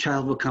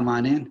 Child will come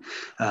on in.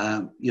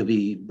 You'll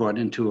be brought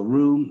into a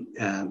room.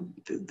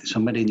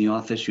 Somebody in the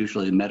office,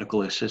 usually a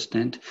medical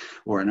assistant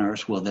or a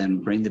nurse, will then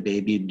bring the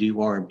baby,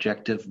 do our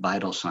objective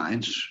vital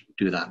signs,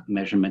 do the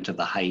measurement of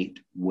the height,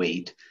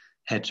 weight,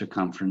 head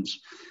circumference,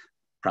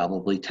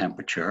 probably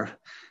temperature,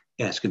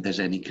 ask if there's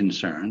any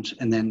concerns,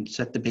 and then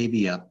set the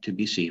baby up to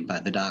be seen by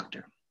the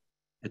doctor.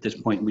 At this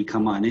point, we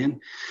come on in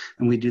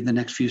and we do the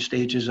next few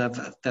stages of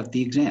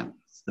the exam.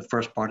 The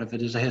first part of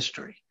it is a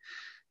history.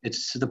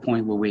 It's to the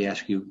point where we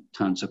ask you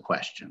tons of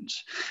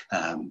questions.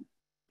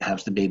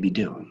 How's the baby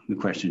doing? The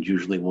questions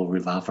usually will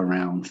revolve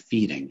around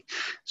feeding,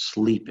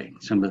 sleeping,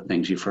 some of the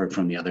things you've heard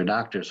from the other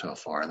doctors so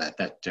far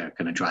that are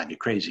going to drive you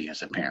crazy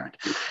as a parent.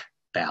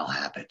 Bowel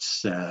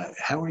habits.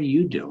 How are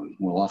you doing?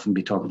 We'll often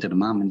be talking to the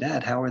mom and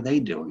dad. How are they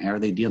doing? How are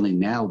they dealing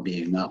now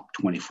being up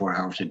 24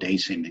 hours a day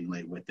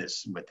seemingly with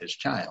this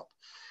child?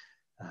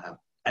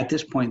 At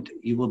this point,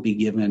 you will be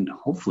given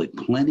hopefully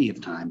plenty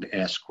of time to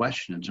ask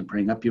questions and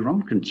bring up your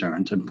own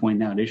concerns and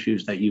point out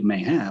issues that you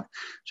may have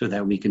so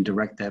that we can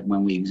direct that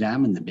when we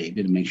examine the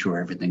baby to make sure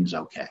everything's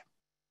okay.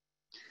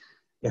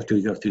 After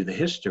we go through the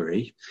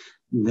history,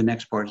 the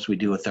next part is we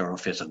do a thorough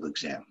physical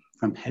exam.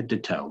 From head to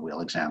toe,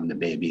 we'll examine the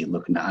baby,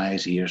 look in the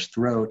eyes, ears,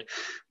 throat,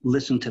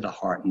 listen to the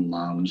heart and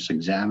lungs,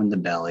 examine the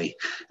belly,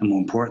 and more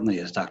importantly,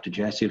 as Dr.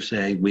 Jassey will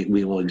say,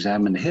 we will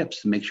examine the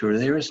hips to make sure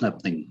there is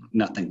nothing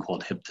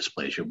called hip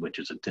dysplasia, which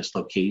is a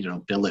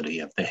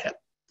dislocability of the hip.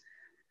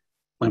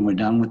 When we're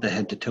done with the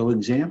head to toe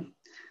exam,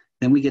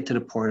 then we get to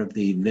the part of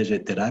the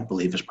visit that I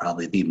believe is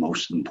probably the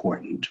most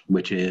important,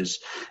 which is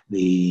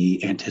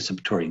the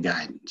anticipatory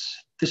guidance.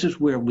 This is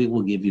where we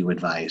will give you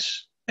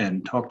advice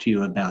and talk to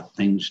you about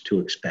things to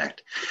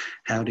expect,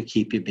 how to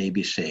keep your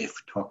baby safe,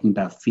 talking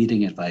about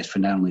feeding advice for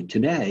not only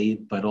today,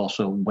 but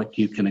also what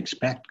you can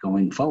expect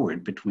going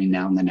forward between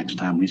now and the next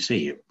time we see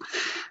you.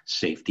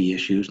 Safety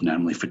issues, not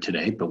only for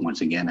today, but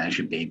once again, as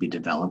your baby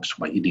develops,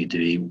 what you need to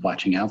be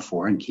watching out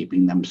for and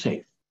keeping them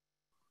safe.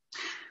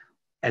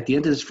 At the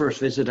end of this first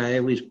visit, I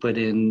always put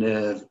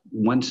in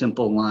one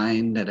simple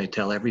line that I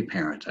tell every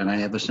parent, and I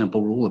have a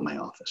simple rule in my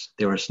office.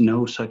 There is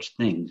no such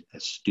thing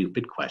as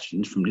stupid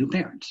questions from new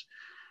parents.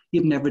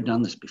 You've never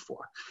done this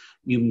before.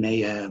 You may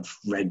have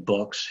read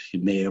books, you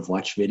may have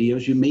watched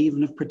videos, you may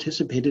even have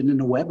participated in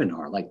a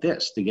webinar like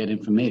this to get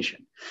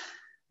information.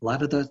 A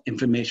lot of the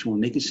information will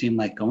make it seem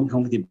like going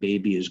home with your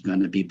baby is going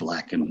to be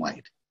black and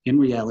white. In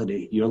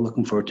reality, you're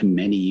looking forward to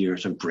many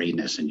years of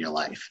grayness in your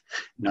life.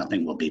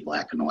 Nothing will be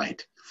black and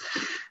white.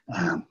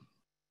 So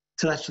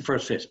that's the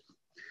first visit.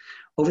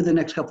 Over the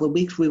next couple of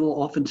weeks, we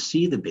will often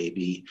see the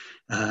baby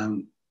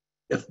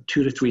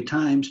 2 to 3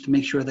 times to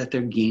make sure that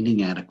they're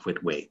gaining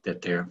adequate weight, that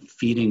they're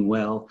feeding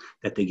well,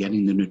 that they're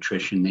getting the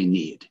nutrition they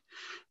need.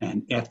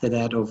 And after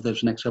that, over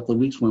those next couple of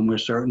weeks, when we're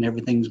certain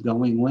everything's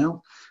going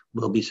well,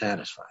 we'll be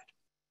satisfied.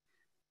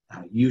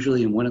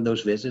 Usually in one of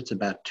those visits,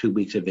 about 2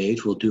 weeks of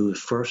age, we'll do the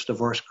first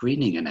of our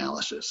screening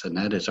analysis, and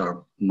that is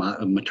our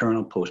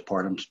maternal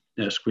postpartum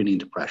screening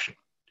depression.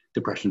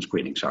 depression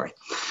screening, sorry.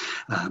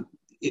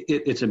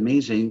 It's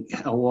amazing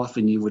how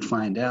often you would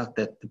find out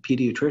that the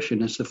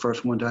pediatrician is the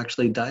first one to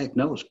actually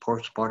diagnose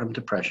postpartum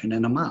depression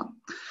in a mom.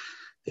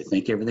 They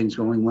think everything's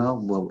going well.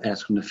 We'll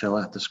ask them to fill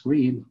out the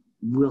screen.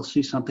 We'll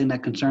see something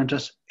that concerns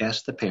us,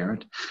 ask the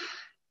parent,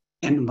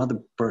 and the mother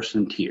bursts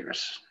in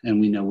tears,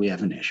 and we know we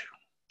have an issue.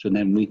 So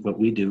then what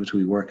we do is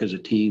we work as a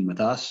team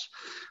with us,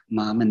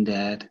 mom and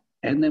dad,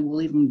 and then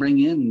we'll even bring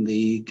in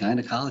the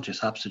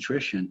gynecologist,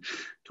 obstetrician,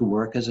 to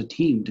work as a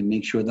team to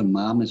make sure the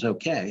mom is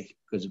okay.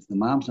 Because if the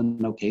mom's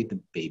not okay, the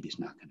baby's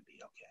not going to be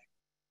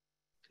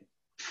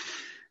okay.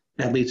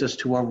 That leads us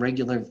to our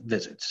regular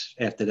visits.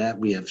 After that,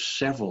 we have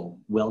several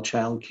well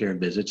child care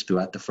visits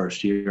throughout the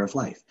first year of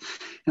life.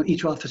 Now,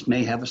 each office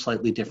may have a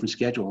slightly different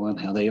schedule on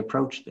how they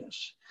approach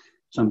this.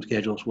 Some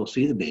schedules will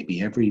see the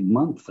baby every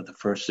month for the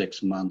first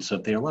 6 months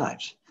of their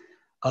lives.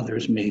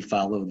 Others may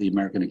follow the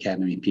American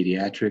Academy of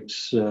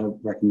Pediatrics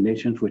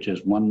recommendations, which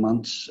is 1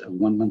 month, a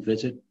 1 month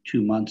visit,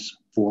 2 months,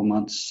 4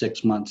 months,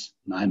 6 months,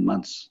 9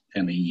 months,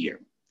 and a year.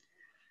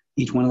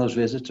 Each one of those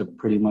visits are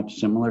pretty much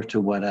similar to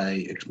what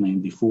I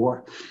explained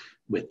before,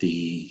 with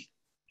the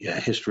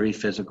history,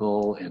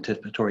 physical,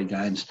 anticipatory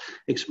guidance,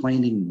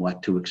 explaining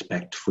what to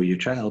expect for your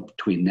child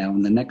between now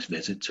and the next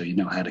visit, so you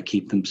know how to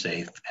keep them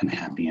safe and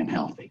happy and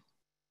healthy.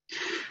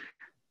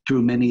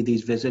 Through many of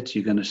these visits,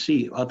 you're going to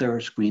see other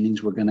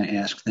screenings we're going to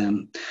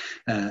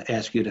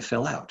ask you to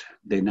fill out.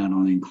 They not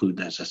only include,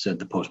 as I said,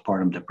 the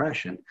postpartum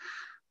depression.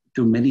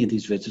 Through many of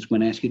these visits, we're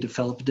going to ask you to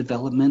fill up a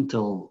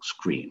developmental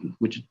screen,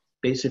 which is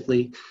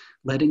basically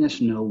letting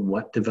us know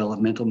what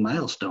developmental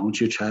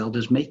milestones your child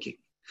is meeting.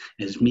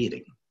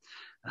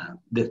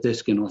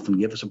 This can often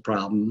give us a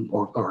problem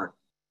or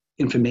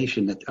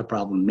information that a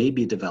problem may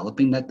be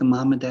developing that the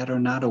mom and dad are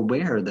not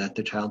aware that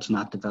the child's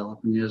not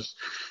developing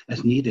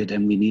as needed,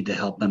 and we need to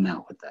help them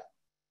out with that.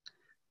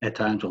 At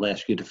times, we'll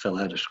ask you to fill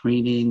out a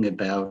screening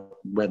about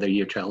whether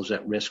your child's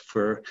at risk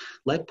for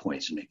lead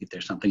poisoning, if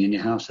there's something in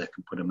your house that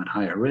could put them at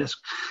higher risk.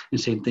 And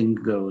same thing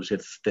goes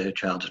if the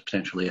child is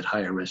potentially at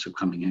higher risk of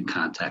coming in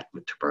contact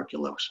with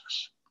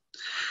tuberculosis.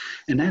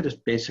 And that is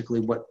basically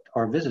what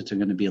our visits are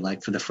going to be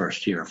like for the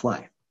first year of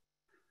life.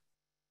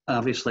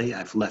 Obviously,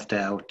 I've left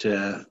out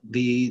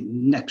the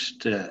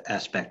next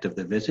aspect of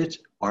the visits,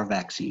 our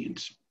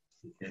vaccines.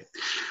 Okay.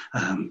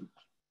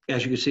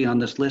 As you can see on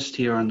this list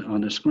here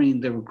on the screen,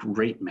 there are a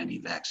great many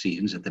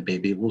vaccines that the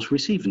baby will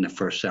receive in the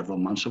first several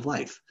months of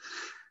life.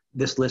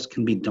 This list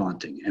can be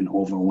daunting and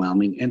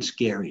overwhelming and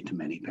scary to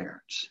many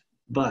parents.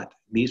 But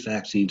these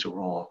vaccines are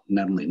all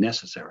not only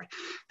necessary,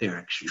 they're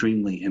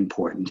extremely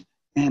important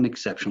and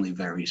exceptionally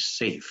very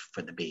safe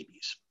for the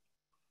babies.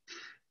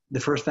 The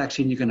first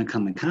vaccine you're going to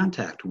come in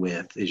contact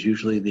with is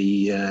usually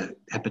the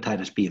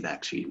hepatitis B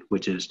vaccine,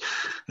 which is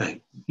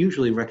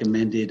usually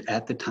recommended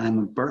at the time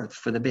of birth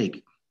for the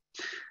baby.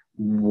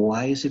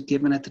 Why is it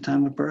given at the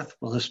time of birth?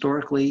 Well,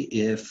 historically,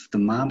 if the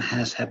mom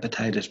has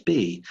hepatitis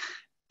B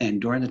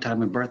and during the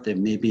time of birth there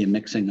may be a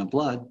mixing of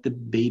blood, the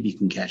baby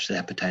can catch the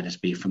hepatitis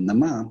B from the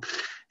mom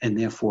and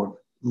therefore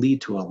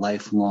lead to a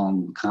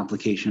lifelong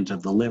complications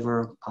of the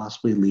liver,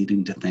 possibly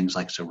leading to things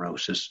like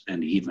cirrhosis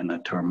and even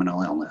a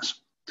terminal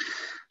illness.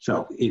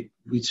 So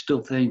we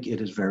still think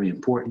it is very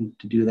important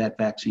to do that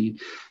vaccine,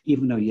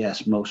 even though,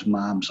 yes, most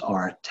moms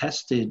are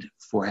tested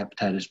for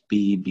hepatitis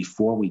B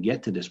before we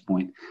get to this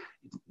point.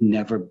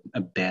 Never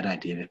a bad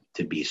idea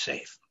to be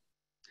safe.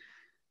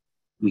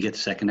 We get the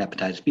second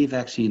hepatitis B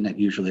vaccine at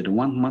usually the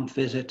 1 month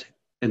visit.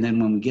 And then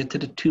when we get to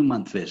the 2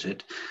 month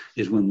visit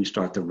is when we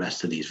start the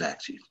rest of these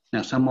vaccines.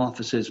 Now, some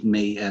offices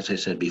may, as I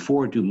said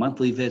before, do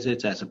monthly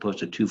visits as opposed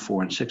to 2,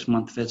 4, and 6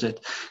 month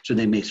visits. So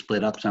they may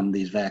split up some of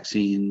these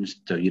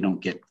vaccines so you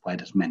don't get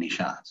quite as many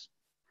shots.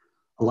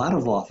 A lot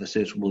of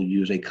offices will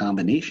use a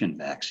combination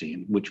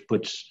vaccine, which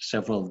puts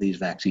several of these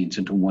vaccines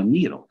into one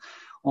needle,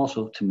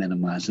 also to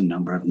minimize the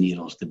number of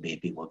needles the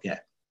baby will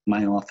get. In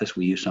my office,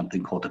 we use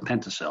something called a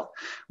Pentacell,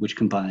 which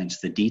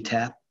combines the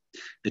DTaP,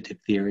 the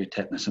diphtheria,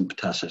 tetanus, and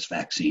pertussis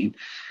vaccine,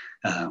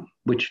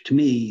 which to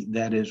me,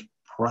 that is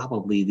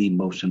probably the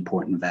most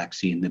important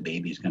vaccine the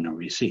baby is going to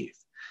receive.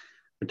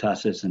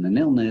 Pertussis is an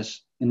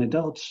illness. In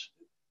adults,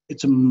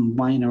 it's a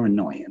minor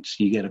annoyance.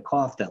 You get a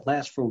cough that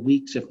lasts for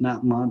weeks, if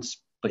not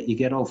months, but you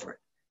get over it.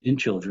 In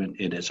children,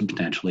 it is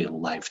potentially a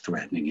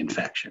life-threatening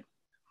infection.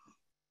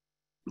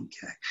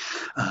 Okay.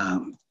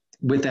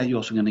 With that, you're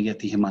also going to get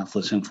the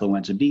Haemophilus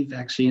influenza B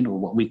vaccine, or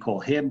what we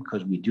call HIB,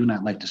 because we do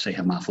not like to say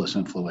Haemophilus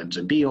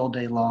influenza B all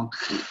day long.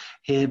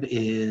 HIB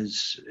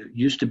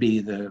used to be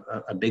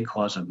a big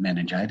cause of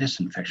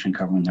meningitis, infection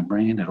covering the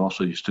brain. It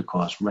also used to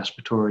cause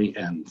respiratory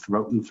and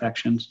throat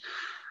infections.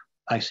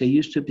 I say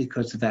used to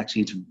because the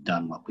vaccines have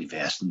done what we've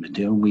asked them to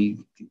do.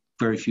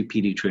 Very few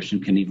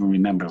pediatricians can even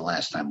remember the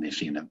last time they've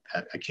seen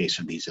a case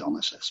of these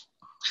illnesses.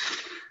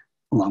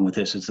 Along with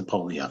this is the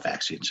polio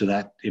vaccine. So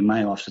that, in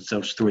my office,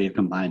 those three are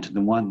combined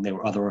into one. There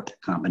were other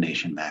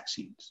combination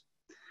vaccines.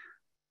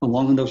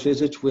 Along with those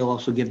visits, we'll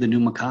also give the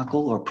pneumococcal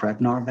or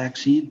Prevnar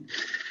vaccine.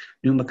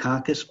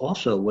 Pneumococcus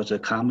also was a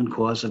common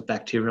cause of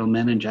bacterial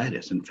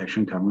meningitis,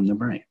 infection covering the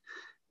brain.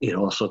 It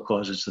also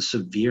causes the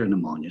severe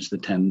pneumonias, the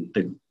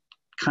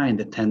kind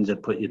that tends to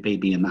put your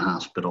baby in the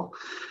hospital.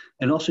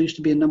 It also used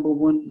to be a number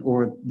one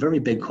or very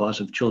big cause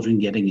of children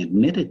getting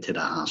admitted to the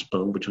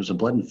hospital, which was a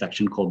blood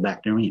infection called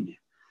bacteremia.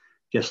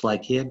 Just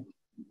like here,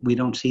 we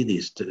don't see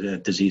these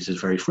diseases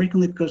very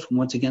frequently because,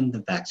 once again,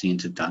 the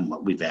vaccines have done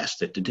what we've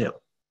asked it to do.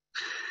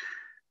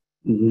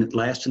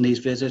 Last in these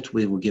visits,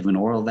 we will give an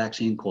oral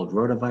vaccine called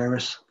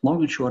rotavirus.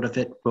 Long and short of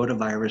it,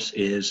 rotavirus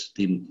is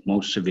the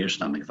most severe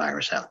stomach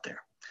virus out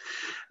there.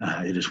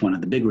 It is one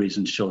of the big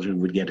reasons children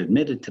would get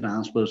admitted to the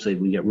hospital. So they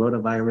would get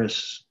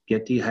rotavirus,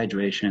 get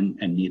dehydration,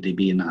 and need to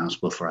be in the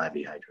hospital for IV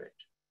hydration.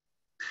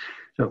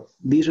 So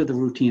these are the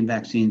routine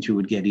vaccines you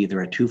would get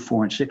either at 2,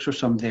 4, and 6 or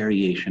some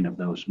variation of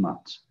those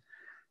months.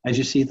 As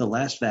you see, the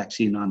last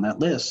vaccine on that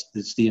list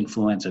is the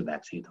influenza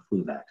vaccine, the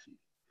flu vaccine.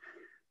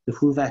 The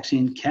flu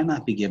vaccine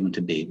cannot be given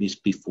to babies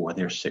before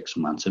they're 6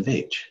 months of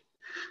age.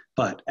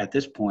 But at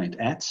this point,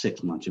 at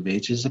 6 months of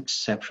age, is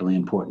exceptionally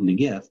important to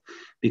give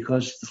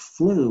because the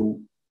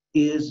flu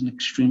is an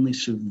extremely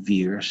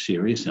severe,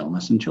 serious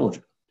illness in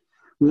children.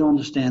 We all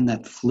understand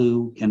that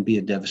flu can be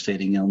a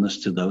devastating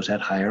illness to those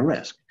at higher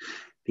risk.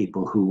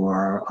 People who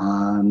are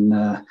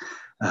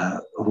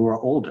who are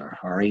older,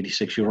 our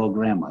 86-year-old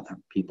grandmother,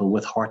 people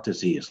with heart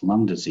disease,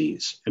 lung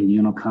disease,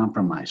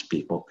 immunocompromised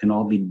people can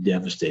all be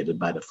devastated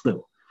by the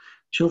flu.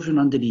 Children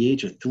under the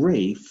age of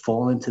 3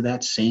 fall into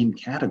that same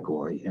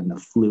category, and the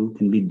flu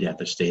can be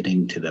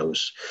devastating to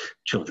those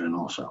children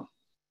also.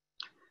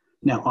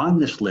 Now, on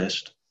this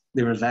list,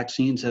 there are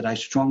vaccines that I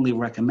strongly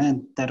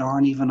recommend that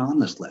aren't even on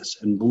this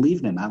list. And believe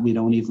it or not,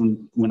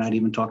 we're not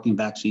even talking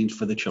vaccines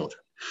for the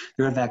children.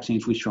 There are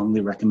vaccines we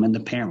strongly recommend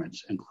the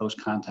parents and close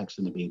contacts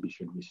of the baby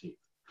should receive.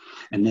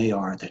 And they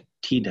are the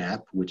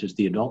Tdap, which is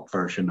the adult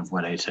version of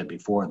what I said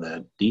before,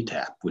 the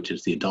DTaP, which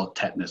is the adult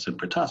tetanus and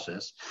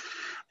pertussis,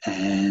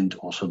 and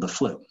also the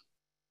flu.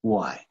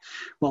 Why?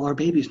 Well, our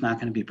baby's not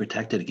going to be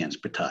protected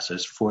against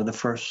pertussis for the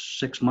first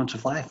 6 months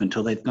of life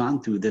until they've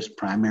gone through this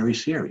primary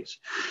series.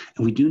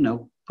 And we do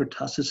know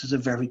pertussis is a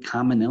very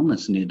common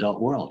illness in the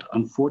adult world.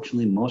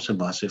 Unfortunately, most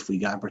of us, if we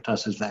got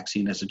pertussis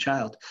vaccine as a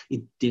child,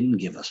 it didn't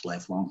give us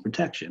lifelong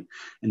protection,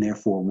 and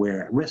therefore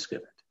we're at risk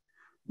of it.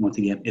 Once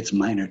again, it's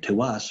minor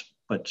to us,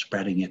 but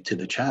spreading it to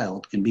the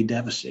child can be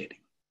devastating.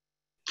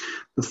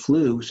 The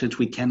flu, since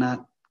we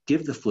cannot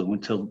give the flu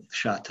until the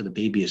shot to the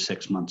baby is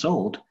 6 months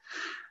old,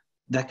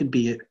 that could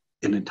be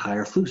an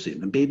entire flu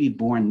season. A baby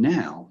born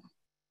now,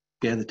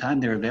 by the time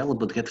they're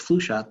available to get the flu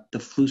shot, the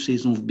flu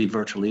season will be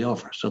virtually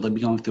over. So they'll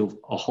be going through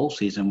a whole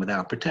season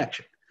without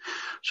protection.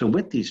 So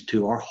with these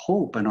two, our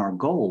hope and our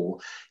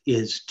goal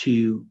is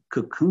to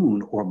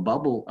cocoon or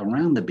bubble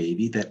around the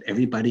baby that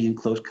everybody in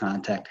close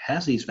contact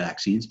has these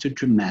vaccines to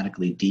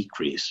dramatically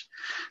decrease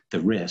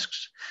the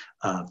risks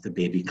of the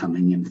baby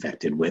coming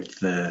infected with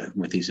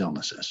these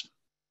illnesses.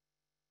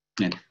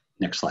 And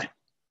next slide.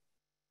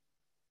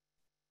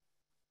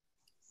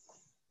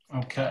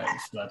 Okay,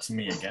 so that's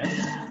me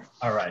again.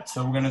 All right,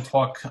 so we're going to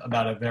talk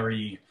about a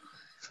very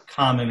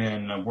common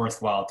and a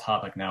worthwhile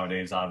topic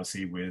nowadays,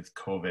 obviously, with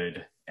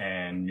COVID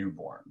and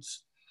newborns.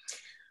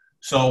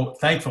 So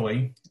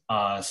thankfully,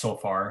 so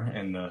far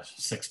in the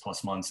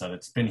 6+ months that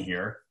it's been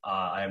here,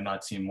 I have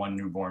not seen one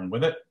newborn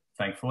with it,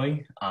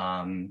 thankfully.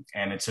 And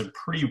it's a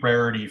pretty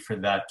rarity for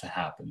that to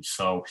happen.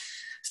 So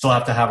still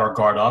have to have our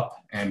guard up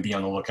and be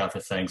on the lookout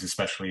for things,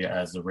 especially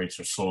as the rates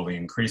are slowly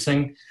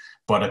increasing.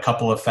 But a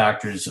couple of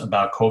factors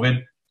about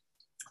COVID.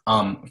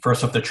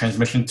 First off, the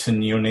transmission to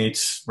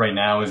neonates right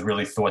now is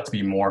really thought to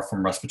be more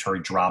from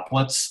respiratory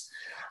droplets.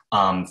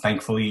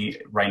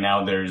 Thankfully, right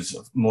now, there's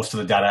most of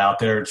the data out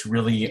there. It's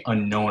really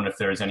unknown if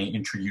there's any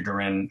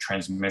intrauterine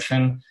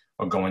transmission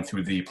or going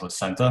through the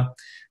placenta.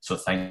 So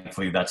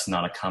thankfully, that's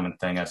not a common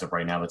thing as of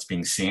right now that's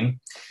being seen.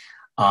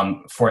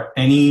 For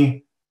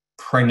any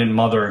pregnant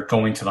mother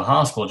going to the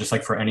hospital, just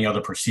like for any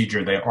other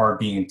procedure, they are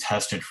being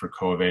tested for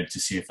COVID to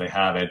see if they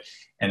have it.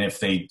 And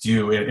if they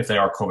do, if they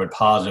are COVID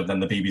positive,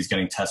 then the baby's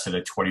getting tested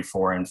at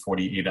 24 and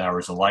 48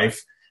 hours of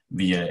life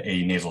via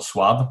a nasal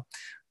swab.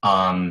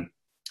 But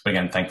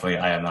again, thankfully,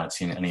 I have not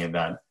seen any of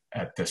that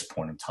at this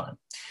point in time.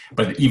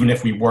 But even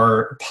if we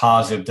were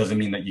positive, doesn't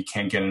mean that you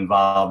can't get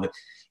involved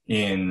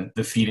in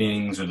the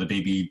feedings or the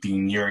baby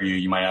being near you.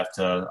 You might have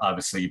to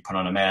obviously put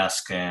on a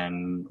mask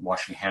and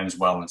wash your hands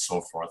well and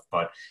so forth.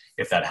 But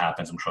if that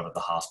happens, I'm sure that the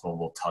hospital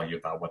will tell you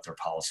about what their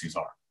policies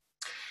are.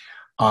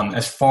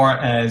 As far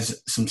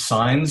as some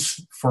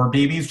signs for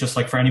babies, just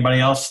like for anybody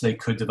else, they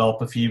could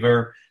develop a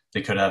fever.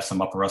 They could have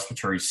some upper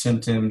respiratory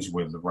symptoms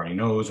with a runny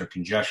nose or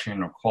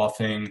congestion or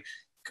coughing. It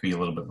could be a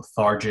little bit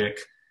lethargic.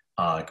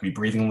 It could be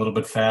breathing a little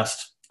bit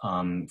fast.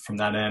 From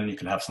that end, you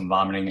could have some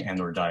vomiting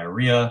and or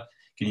diarrhea.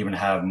 You can even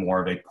have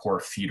more of a poor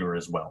feeder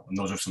as well. And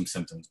those are some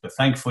symptoms. But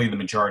thankfully, the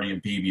majority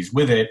of babies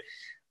with it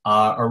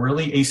are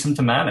really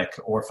asymptomatic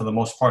or for the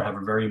most part have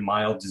a very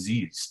mild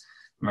disease.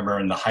 Remember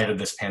in the height of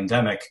this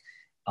pandemic,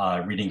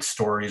 reading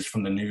stories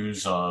from the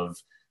news of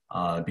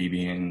a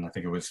baby in, I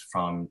think it was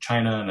from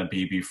China and a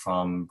baby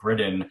from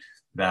Britain,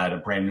 that a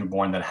brand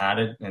newborn that had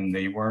it and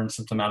they weren't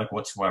symptomatic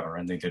whatsoever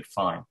and they did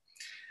fine.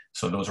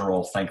 So those are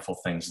all thankful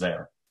things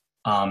there.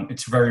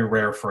 It's very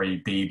rare for a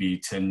baby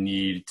to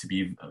need to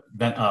be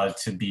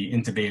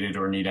intubated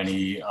or need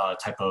any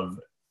type of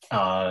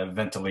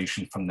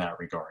ventilation from that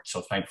regard.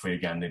 So thankfully,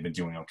 again, they've been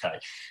doing okay.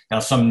 Now,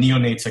 some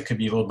neonates that could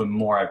be a little bit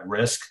more at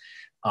risk,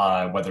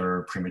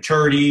 whether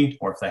prematurity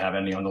or if they have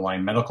any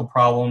underlying medical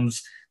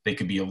problems, they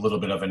could be a little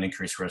bit of an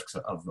increased risk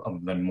of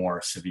them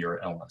more severe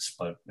illness.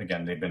 But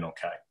again, they've been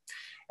okay.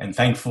 And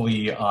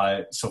thankfully,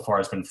 so far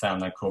it's been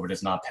found that COVID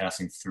is not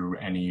passing through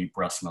any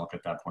breast milk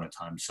at that point in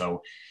time.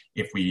 So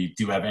if we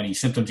do have any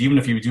symptoms, even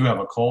if you do have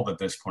a cold at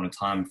this point in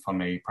time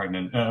from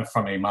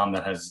a mom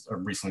that has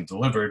recently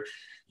delivered,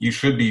 you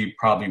should be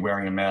probably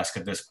wearing a mask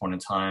at this point in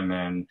time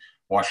and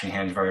washing your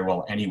hands very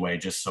well anyway,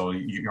 just so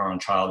your own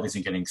child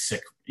isn't getting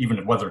sick,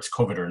 even whether it's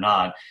COVID or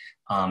not.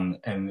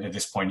 And at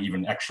this point,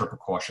 even extra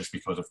precautious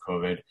because of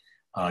COVID.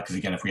 Because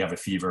again, if we have a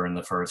fever in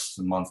the first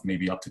month,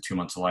 maybe up to 2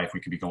 months of life, we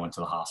could be going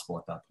to the hospital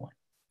at that point.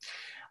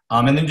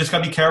 And then just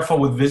got to be careful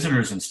with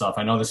visitors and stuff.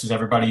 I know this is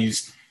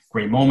everybody's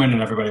great moment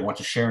and everybody wants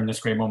to share in this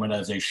great moment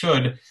as they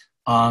should.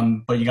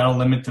 But you got to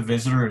limit the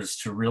visitors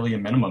to really a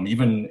minimum,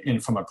 even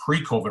from a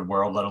pre-COVID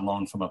world, let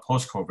alone from a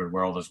post-COVID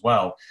world as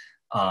well.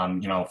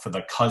 For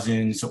the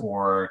cousins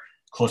or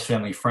close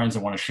family friends that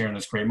want to share in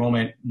this great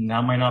moment,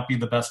 now might not be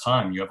the best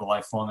time. You have a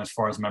lifelong as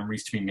far as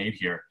memories to be made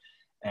here.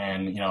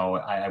 And,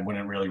 I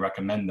wouldn't really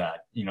recommend that.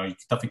 You can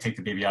definitely take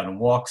the baby out on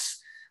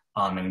walks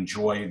and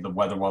enjoy the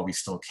weather while we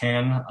still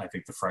can. I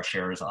think the fresh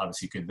air is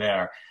obviously good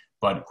there.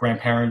 But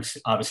grandparents,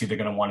 obviously, they're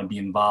going to want to be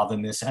involved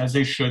in this, as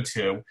they should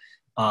too.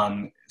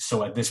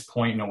 So at this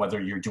point, whether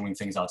you're doing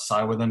things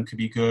outside with them could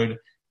be good.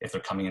 If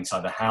they're coming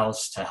inside the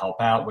house to help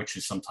out, which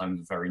is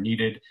sometimes very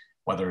needed,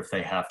 whether if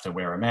they have to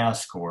wear a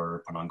mask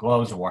or put on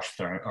gloves or wash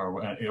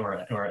or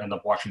end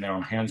up washing their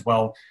own hands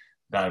well,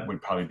 that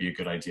would probably be a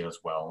good idea as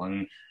well.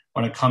 And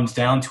when it comes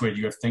down to it,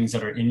 you have things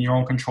that are in your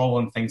own control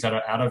and things that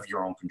are out of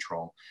your own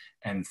control.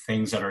 And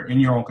things that are in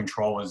your own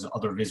control is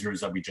other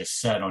visitors that we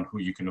just said on who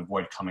you can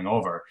avoid coming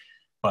over.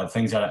 But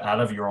things that are out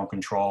of your own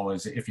control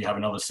is if you have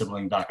another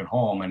sibling back at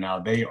home and now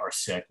they are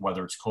sick,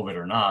 whether it's COVID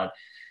or not,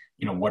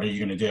 what are you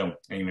going to do?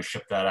 Are you going to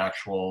ship that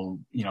actual,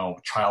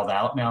 child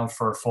out now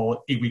for a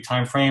full 8-week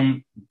time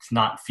frame? It's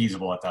not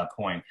feasible at that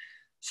point.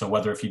 So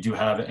whether if you do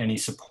have any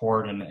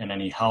support and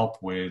any help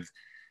with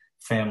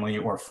family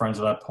or friends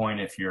at that point,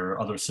 if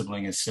your other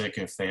sibling is sick,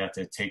 if they have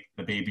to take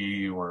the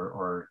baby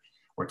or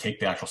take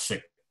the actual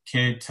sick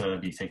kid to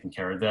be taking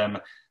care of them,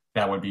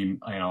 that would be,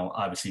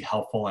 obviously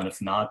helpful. And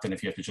if not, then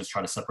if you have to just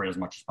try to separate as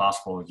much as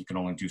possible, you can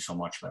only do so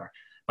much there.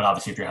 But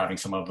obviously, if you're having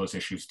some of those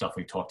issues,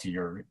 definitely talk to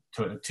your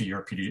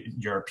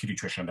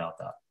pediatrician about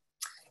that.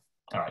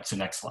 All right, so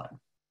next slide.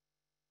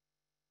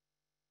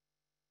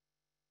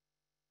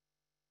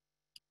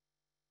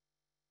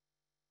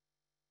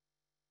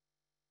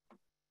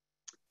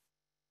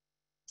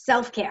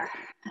 Self-care,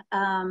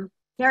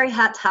 very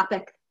hot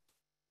topic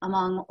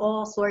among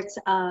all sorts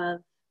of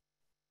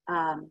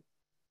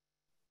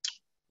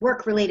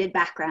work-related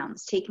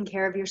backgrounds, taking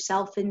care of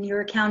yourself in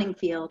your accounting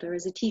field or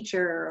as a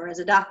teacher or as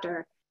a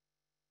doctor.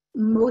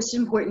 Most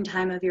important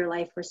time of your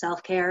life for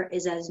self-care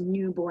is as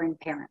newborn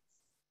parents.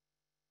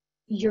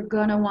 You're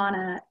gonna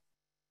wanna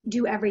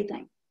do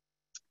everything.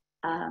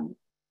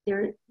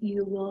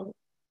 You will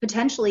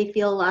potentially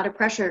feel a lot of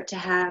pressure to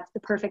have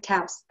the perfect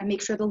house and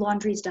make sure the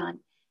laundry's done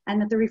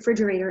and that the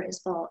refrigerator is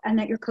full and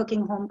that you're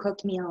cooking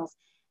home-cooked meals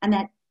and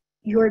that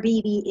your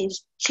baby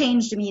is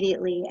changed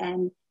immediately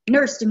and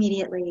nursed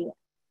immediately.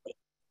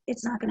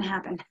 It's not gonna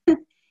happen.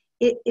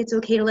 It's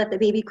okay to let the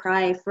baby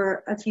cry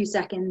for a few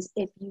seconds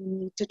if you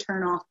need to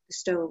turn off the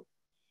stove.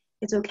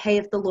 It's okay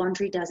if the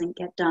laundry doesn't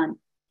get done.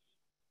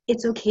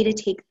 It's okay to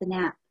take the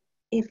nap.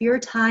 If you're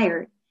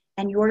tired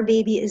and your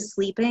baby is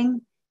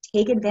sleeping,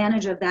 take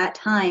advantage of that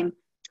time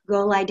to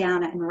go lie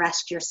down and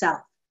rest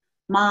yourself.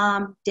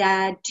 Mom,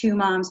 dad, 2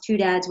 moms, 2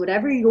 dads,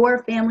 whatever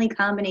your family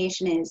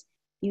combination is,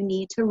 you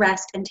need to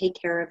rest and take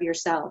care of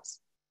yourselves.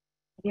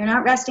 If you're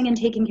not resting and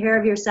taking care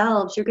of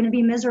yourselves, you're going to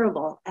be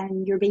miserable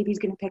and your baby's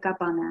going to pick up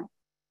on that.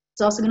 It's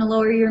also going to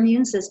lower your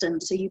immune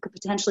system so you could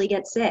potentially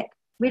get sick.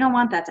 We don't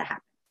want that to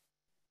happen.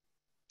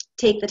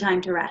 Take the time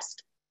to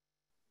rest.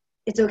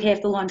 It's okay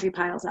if the laundry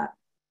piles up.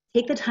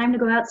 Take the time to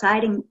go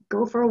outside and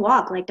go for a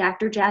walk, like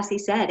Dr. Jassey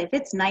said. If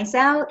it's nice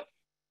out,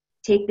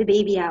 take the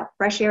baby out.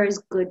 Fresh air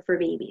is good for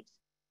babies.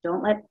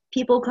 Don't let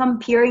people come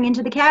peering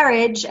into the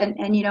carriage and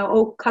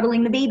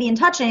cuddling the baby and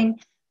touching,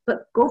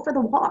 but go for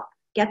the walk.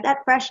 Get that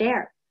fresh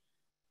air.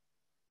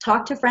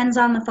 Talk to friends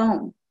on the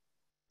phone.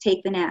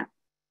 Take the nap.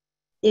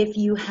 If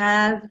you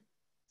have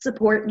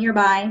support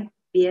nearby,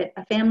 be it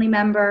a family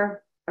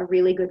member, a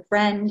really good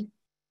friend,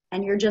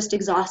 and you're just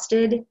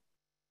exhausted,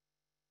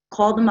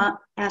 call them up,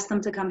 ask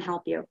them to come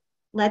help you.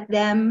 Let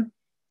them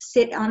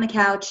sit on the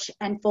couch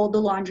and fold the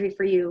laundry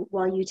for you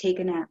while you take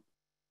a nap.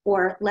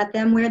 Or let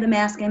them wear the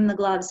mask and the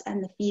gloves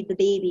and feed the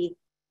baby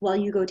while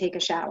you go take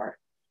a shower.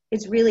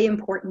 It's really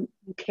important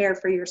you care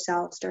for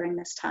yourselves during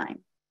this time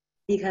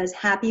because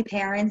happy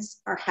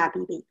parents are happy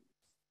babies.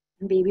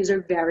 And babies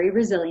are very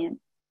resilient.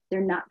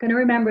 They're not going to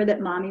remember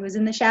that mommy was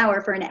in the shower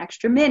for an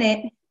extra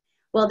minute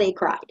Well, they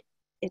cried.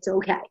 It's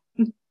okay.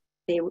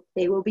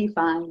 They will be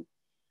fine.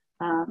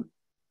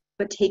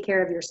 But take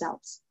care of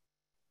yourselves.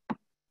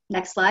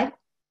 Next slide.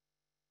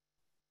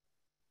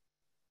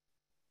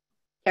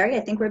 Kerry,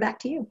 I think we're back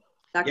to you.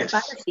 Dr. Yes.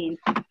 Fierstein.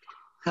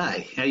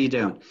 Hi, how you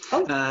doing?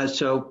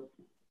 So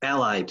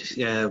Allied,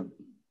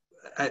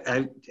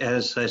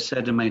 as I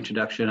said in my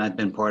introduction, I've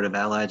been part of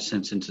Allied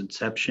since its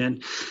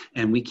inception,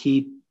 and we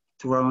keep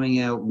throwing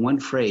out one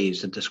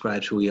phrase that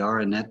describes who we are,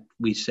 and that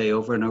we say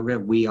over and over,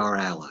 we are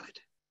Allied.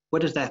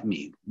 What does that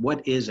mean?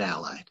 What is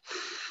Allied?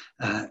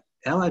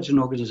 Allied's an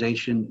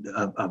organization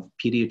of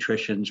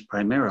pediatricians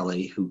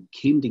primarily who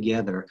came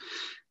together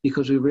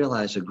because we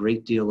realized a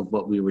great deal of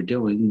what we were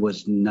doing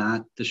was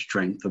not the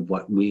strength of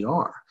what we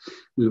are.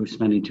 We were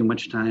spending too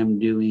much time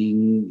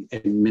doing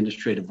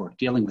administrative work,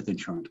 dealing with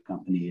insurance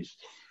companies,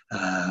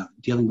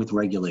 dealing with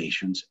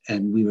regulations,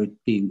 and we were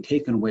being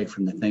taken away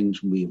from the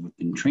things we've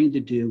been trained to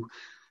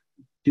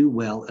do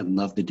well, and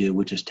love to do,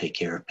 which is take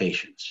care of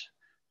patients.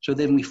 So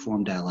then we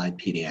formed Allied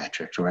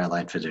Pediatrics, or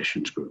Allied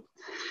Physicians Group.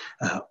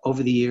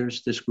 Over the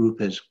years, this group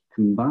has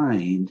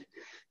combined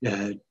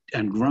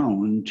and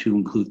grown to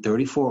include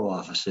 34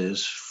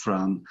 offices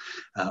from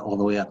all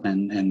the way up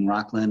in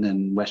Rockland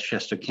and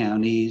Westchester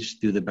counties,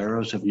 through the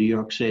boroughs of New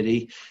York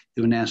City,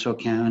 through Nassau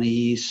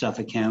County,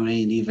 Suffolk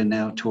County, and even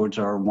now towards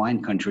our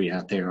wine country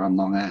out there on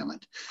Long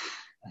Island.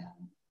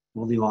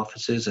 All the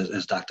offices,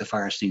 as Dr.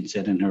 Fierstein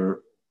said in her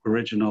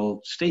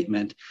original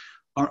statement,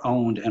 are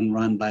owned and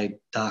run by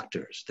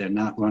doctors. They're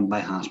not run by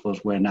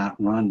hospitals. We're not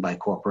run by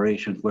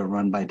corporations. We're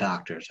run by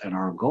doctors. And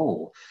our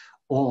goal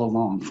all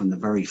along from the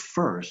very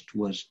first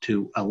was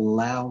to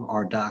allow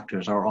our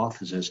doctors, our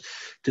offices,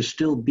 to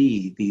still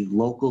be the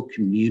local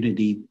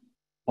community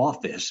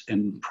office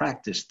and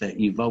practice that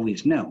you've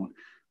always known,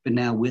 but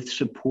now with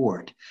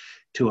support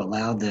to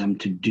allow them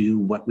to do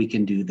what we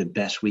can do the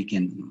best we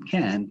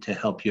can to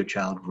help your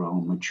child grow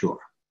and mature.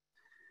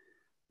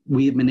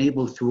 We have been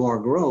able, through our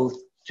growth,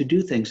 to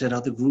do things that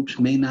other groups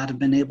may not have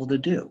been able to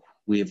do.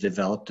 We have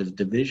developed a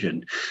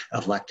division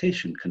of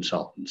lactation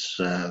consultants,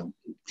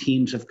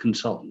 teams of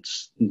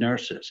consultants,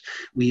 nurses.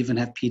 We even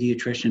have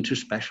pediatricians who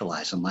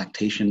specialize in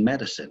lactation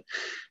medicine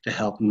to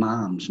help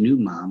moms, new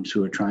moms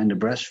who are trying to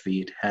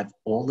breastfeed, have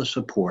all the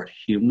support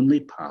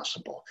humanly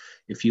possible.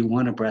 If you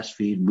want to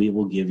breastfeed, we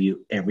will give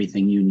you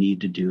everything you need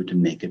to do to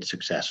make it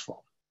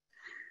successful.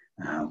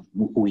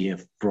 We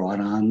have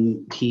brought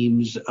on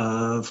teams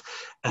of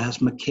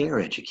asthma care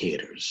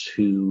educators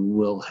who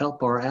will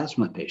help our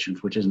asthma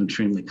patients, which is an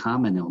extremely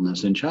common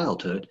illness in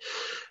childhood,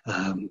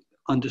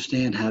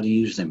 understand how to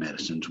use their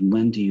medicines,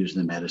 when to use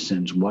the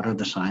medicines, what are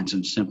the signs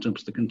and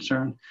symptoms of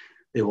concern.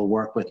 They will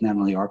work with not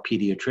only our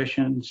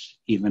pediatricians,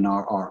 even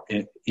our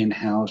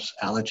in-house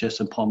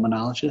allergists and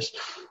pulmonologists,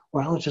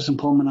 or allergists and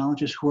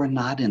pulmonologists who are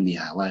not in the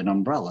Allied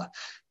umbrella,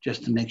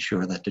 just to make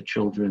sure that the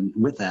children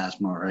with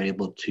asthma are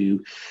able to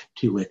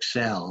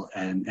excel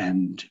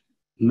and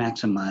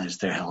maximize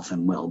their health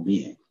and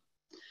well-being.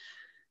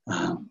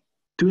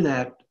 Through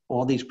that,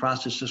 all these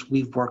processes,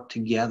 we've worked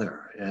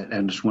together.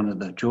 And it's one of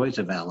the joys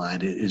of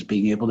Allied is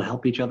being able to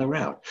help each other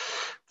out,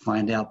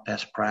 find out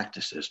best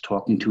practices,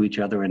 talking to each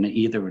other in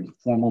either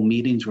informal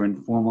meetings or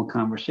informal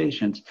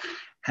conversations.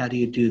 How do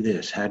you do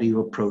this? How do you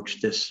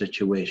approach this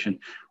situation?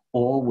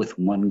 All with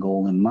one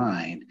goal in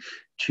mind,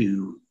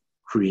 to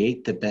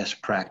create the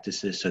best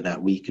practices so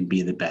that we can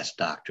be the best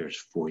doctors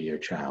for your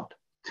child.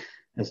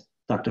 As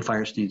Dr.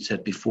 Fierstein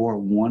said before,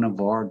 one of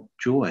our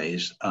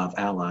joys of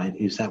Allied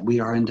is that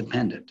we are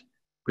independent.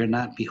 We're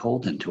not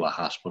beholden to a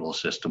hospital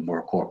system or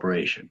a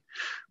corporation.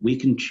 We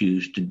can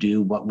choose to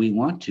do what we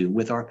want to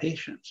with our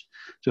patients.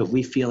 So if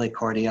we feel a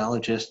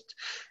cardiologist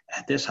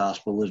at this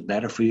hospital is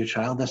better for your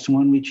child, that's the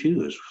one we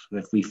choose.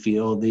 If we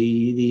feel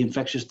the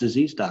infectious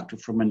disease doctor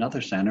from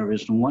another center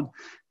is the one,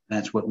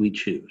 that's what we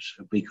choose,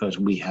 because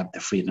we have the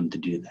freedom to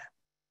do that.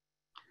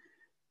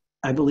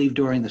 I believe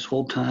during this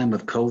whole time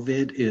of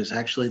COVID is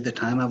actually the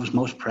time I was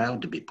most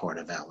proud to be part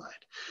of Allied.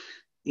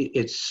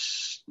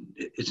 It's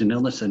an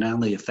illness that not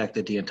only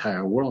affected the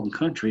entire world and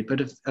country, but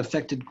it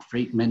affected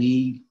great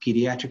many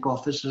pediatric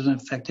offices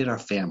and affected our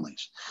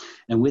families.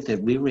 And with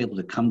it, we were able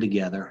to come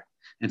together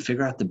and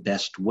figure out the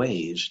best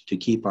ways to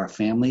keep our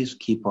families,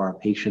 keep our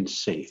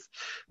patients safe,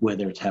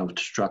 whether it's how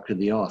to structure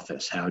the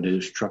office, how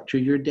to structure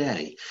your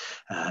day,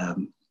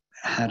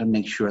 how to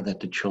make sure that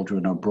the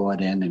children are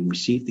brought in and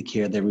receive the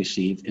care they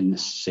receive in the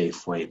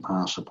safe way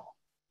possible.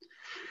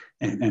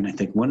 And I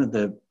think one of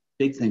the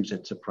big things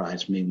that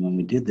surprised me when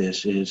we did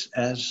this is,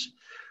 as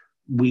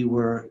we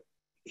were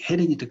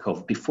heading into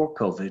COVID, before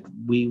COVID,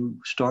 we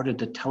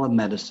started a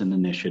telemedicine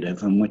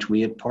initiative in which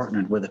we had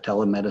partnered with a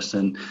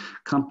telemedicine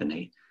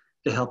company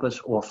to help us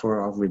offer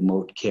our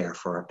remote care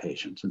for our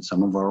patients. And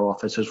some of our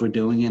offices were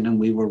doing it and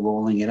we were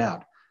rolling it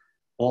out.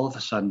 All of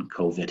a sudden,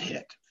 COVID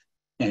hit.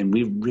 And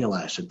we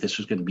realized that this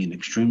was going to be an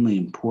extremely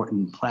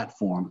important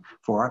platform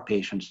for our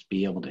patients to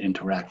be able to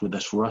interact with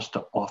us, for us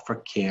to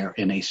offer care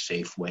in a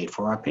safe way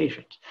for our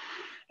patients.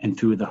 And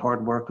through the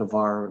hard work of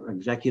our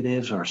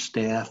executives, our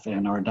staff,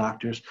 and our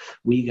doctors,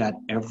 we got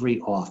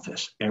every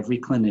office, every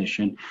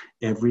clinician,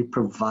 every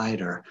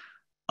provider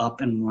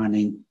up and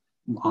running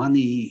on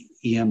the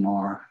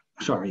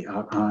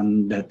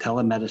on the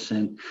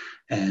telemedicine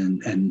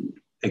and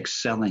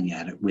excelling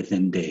at it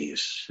within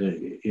days.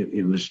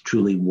 It was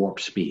truly warp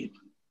speed.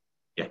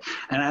 Yeah.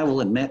 And I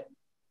will admit,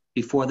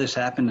 before this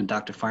happened, and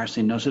Dr.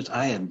 Fierstein knows this,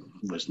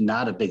 was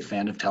not a big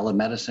fan of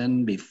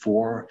telemedicine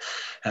before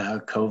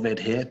COVID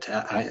hit.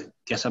 I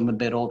guess I'm a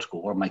bit old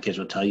school, or my kids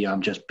will tell you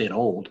I'm just a bit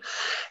old.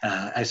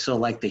 I still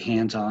like the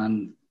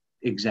hands-on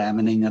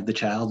examining of the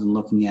child and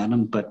looking at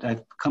them, but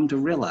I've come to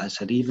realize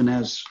that even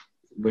as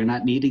we're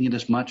not needing it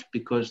as much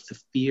because the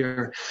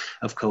fear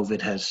of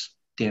COVID has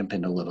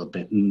dampened a little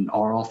bit, and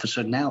our office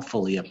are now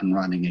fully up and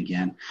running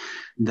again,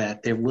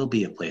 that there will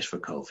be a place for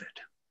COVID,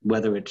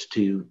 whether it's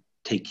to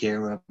take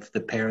care of the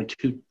parent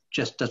who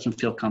just doesn't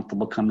feel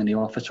comfortable coming to the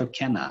office or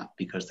cannot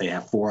because they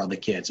have 4 other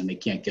kids and they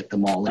can't get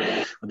them all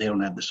in, or they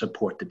don't have the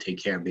support to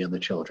take care of the other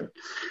children,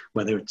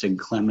 whether it's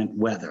inclement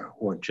weather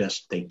or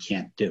just they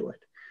can't do it.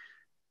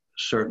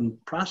 Certain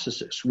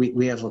processes.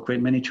 We have a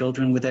great many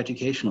children with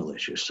educational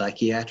issues,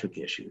 psychiatric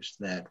issues,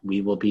 that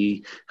we will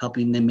be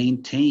helping them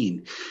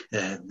maintain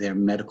their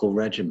medical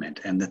regimen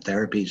and the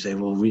therapies they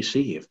will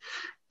receive.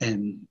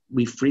 And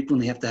we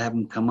frequently have to have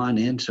them come on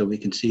in so we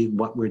can see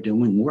what we're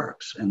doing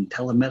works. And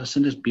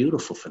telemedicine is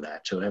beautiful for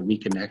that, so that we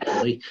can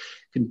actually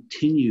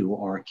continue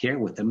our care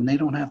with them and they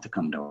don't have to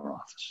come to our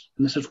office.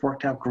 And this has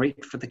worked out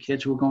great for the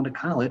kids who are going to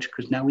college,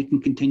 because now we can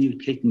continue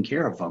taking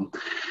care of them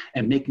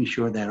and making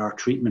sure that our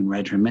treatment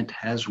regimen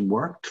has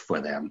worked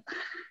for them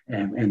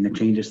and the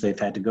changes they've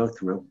had to go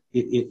through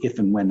if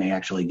and when they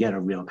actually get a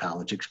real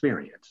college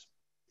experience.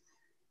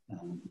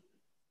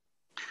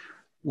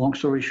 Long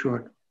story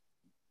short,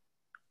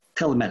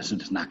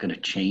 telemedicine is not going to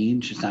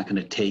change. It's not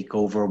going to take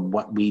over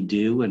what we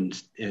do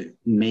and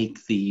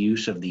make the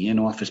use of the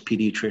in-office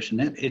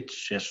pediatrician. It's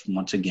just,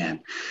 once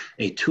again,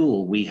 a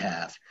tool we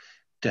have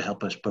to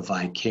help us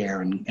provide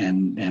care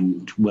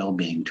and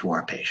well-being to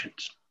our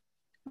patients.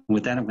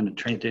 With that, I'm going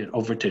to turn it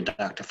over to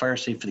Dr.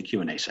 Fierstein for the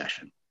Q&A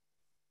session.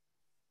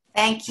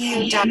 Thank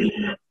you,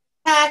 Dr.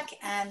 Peck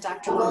and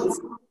Dr.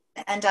 Goldstein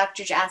and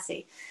Dr.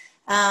 Jassey.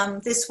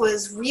 This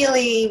was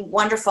really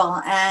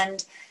wonderful.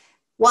 And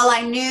while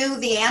I knew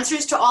the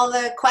answers to all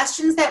the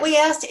questions that we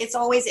asked, it's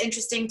always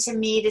interesting to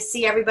me to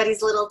see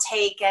everybody's little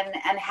take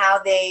and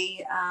how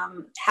they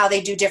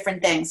do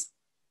different things.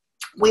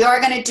 We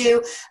are going to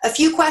do a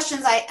few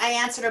questions. I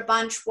answered a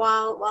bunch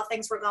while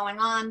things were going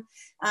on,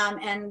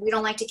 and we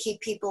don't like to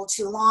keep people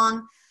too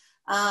long.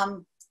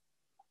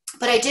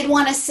 But I did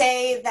want to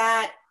say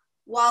that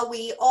while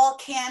we all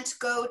can't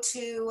go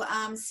to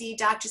see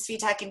Dr.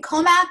 Svitek in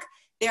Comac,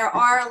 there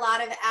are a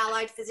lot of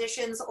allied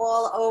physicians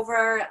all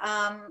over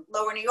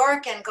Lower New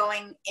York and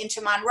going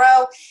into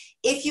Monroe.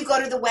 If you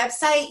go to the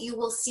website, you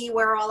will see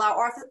where all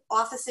our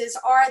offices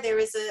are. There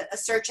is a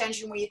search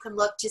engine where you can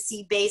look to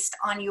see based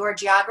on your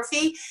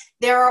geography.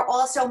 There are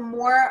also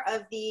more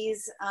of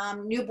these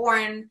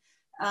newborn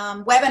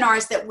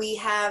webinars that we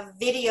have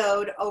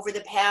videoed over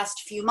the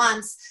past few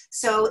months.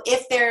 So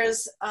if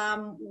there's a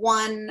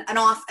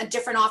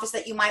different office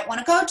that you might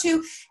want to go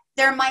to,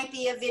 there might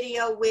be a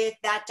video with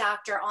that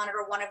doctor on it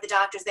or one of the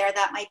doctors there.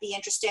 That might be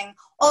interesting.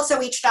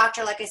 Also, each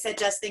doctor, like I said,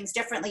 does things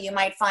differently. You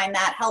might find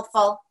that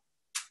helpful.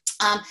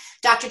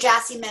 Dr.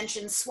 Jassey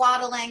mentioned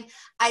swaddling.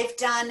 I've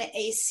done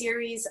a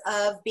series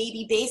of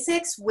baby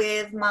basics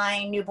with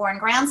my newborn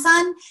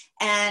grandson,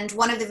 and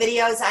one of the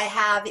videos I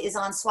have is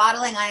on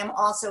swaddling. I am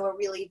also a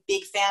really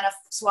big fan of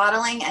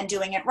swaddling and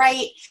doing it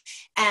right.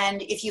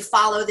 And if you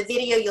follow the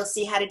video, you'll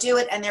see how to do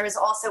it. And there is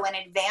also an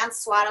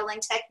advanced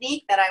swaddling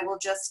technique that I will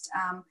just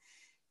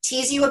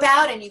tease you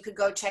about, and you could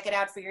go check it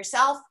out for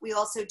yourself. We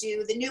also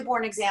do the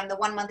newborn exam, the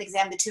 1-month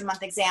exam, the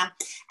 2-month exam.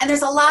 And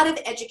there's a lot of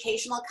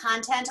educational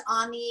content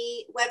on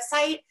the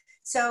website.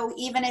 So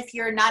even if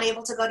you're not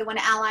able to go to an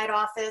allied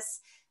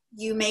office,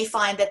 you may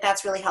find that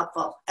that's really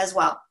helpful as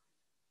well.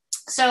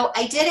 So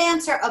I did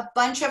answer a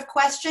bunch of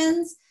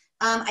questions.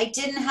 I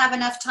didn't have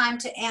enough time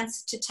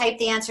to type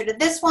the answer to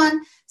this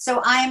one.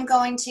 So I'm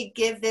going to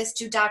give this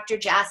to Dr.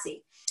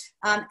 Jassey.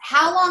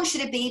 How long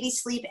should a baby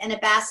sleep in a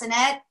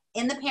bassinet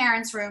in the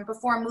parents' room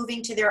before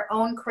moving to their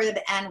own crib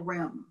and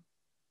room?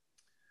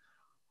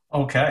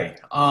 Okay.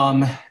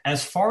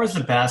 As far as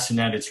the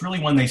bassinet, it's really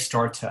when they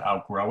start to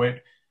outgrow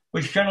it,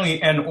 which generally,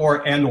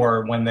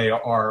 or when they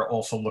are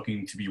also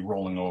looking to be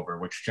rolling over,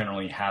 which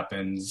generally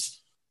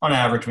happens on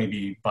average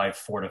maybe by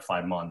 4 to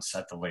 5 months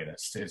at the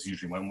latest, is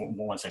usually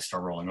once they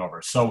start rolling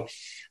over. So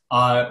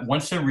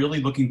once they're really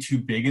looking too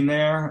big in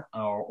there,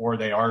 or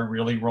they are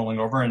really rolling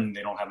over and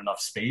they don't have enough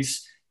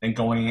space, then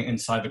going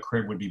inside the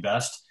crib would be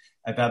best.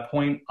 At that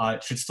point,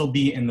 it should still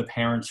be in the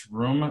parent's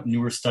room.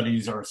 Newer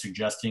studies are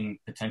suggesting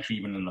potentially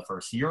even in the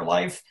first year of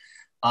life.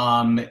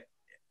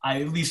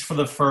 At least for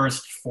the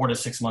first 4 to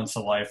 6 months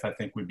of life, I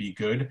think would be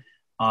good.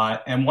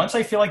 And once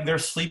I feel like they're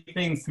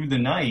sleeping through the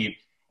night,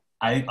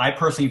 I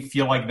personally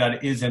feel like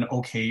that is an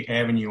okay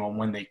avenue on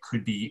when they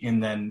could be in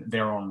then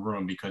their own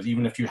room, because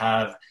even if you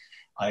have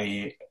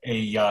a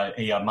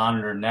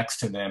monitor next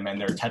to them and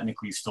they're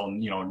technically still,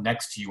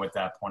 next to you at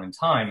that point in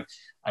time,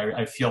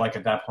 I feel like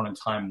at that point in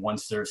time,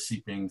 once they're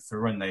sleeping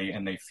through and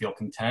they feel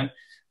content,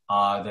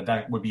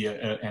 that would be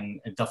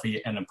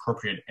definitely an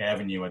appropriate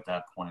avenue at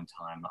that point in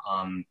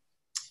time.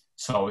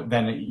 So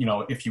then,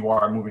 if you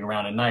are moving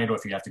around at night or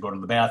if you have to go to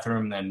the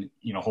bathroom, then,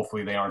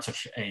 hopefully they aren't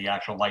such a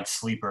actual light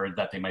sleeper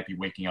that they might be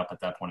waking up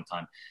at that point in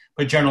time.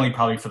 But generally,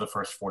 probably for the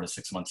first 4 to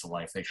 6 months of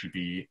life, they should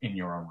be in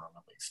your own room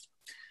at least.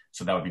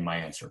 So that would be my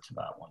answer to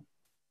that one.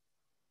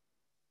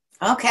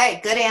 Okay,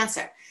 good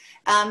answer.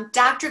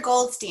 Dr.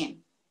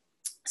 Goldstein.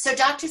 So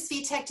Dr.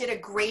 Svitek did a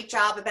great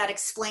job about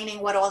explaining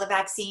what all the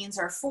vaccines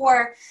are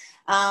for.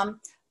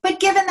 But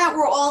given that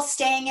we're all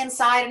staying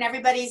inside and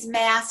everybody's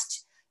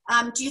masked,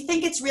 do you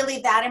think it's really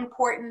that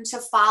important to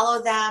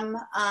follow them,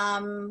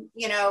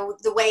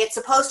 the way it's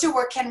supposed to,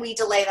 or can we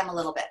delay them a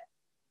little bit?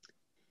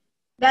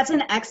 That's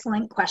an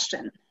excellent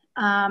question.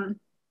 I'm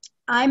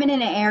in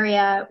an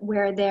area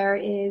where there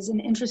is an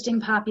interesting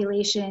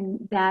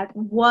population that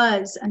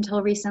was,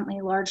 until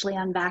recently, largely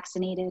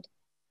unvaccinated.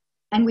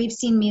 And we've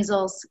seen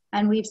measles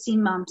and we've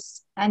seen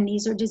mumps, and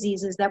these are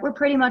diseases that were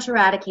pretty much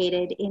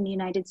eradicated in the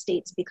United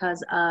States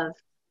because of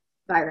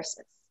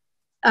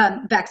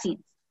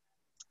vaccines.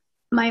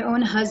 My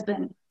own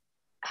husband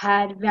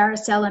had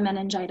varicella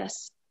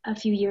meningitis a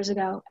few years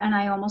ago, and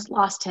I almost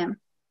lost him.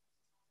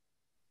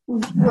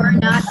 We're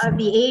not of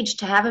the age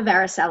to have a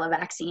varicella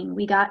vaccine.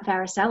 We got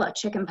varicella,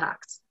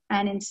 chickenpox.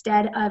 And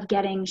instead of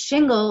getting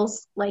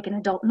shingles like an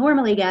adult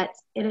normally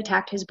gets, it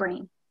attacked his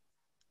brain.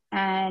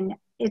 And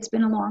it's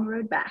been a long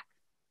road back.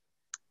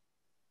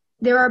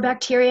 There are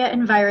bacteria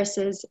and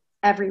viruses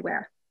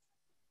everywhere.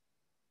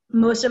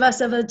 Most of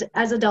us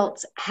as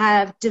adults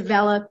have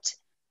developed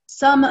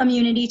some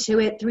immunity to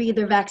it through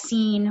either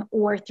vaccine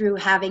or through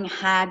having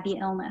had the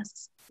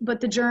illness. But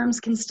the germs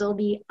can still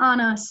be on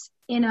us,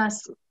 in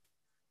us.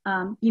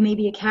 You may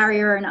be a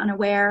carrier and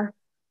unaware.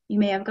 You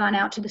may have gone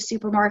out to the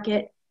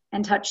supermarket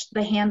and touched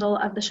the handle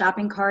of the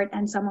shopping cart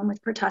and someone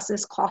with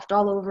pertussis coughed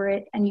all over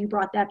it and you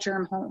brought that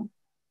germ home.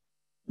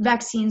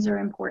 Vaccines are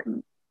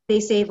important.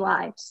 They save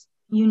lives.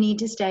 You need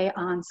to stay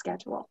on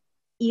schedule,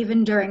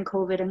 even during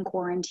COVID and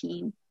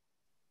quarantine.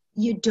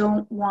 You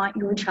don't want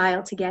your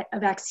child to get a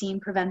vaccine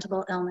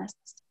preventable illness.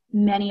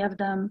 Many of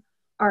them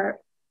are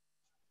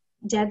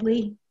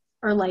deadly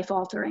or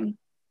life-altering.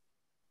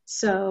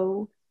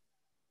 So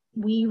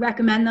we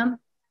recommend them.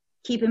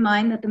 Keep in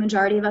mind that the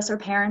majority of us are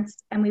parents,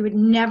 and we would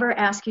never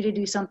ask you to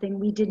do something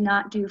we did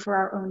not do for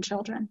our own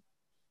children.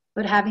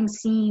 But having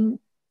seen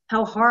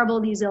how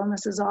horrible these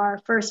illnesses are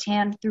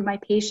firsthand through my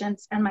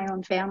patients and my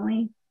own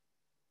family,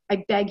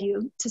 I beg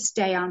you to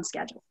stay on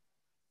schedule.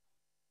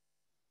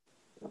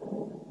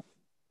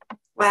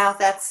 Wow,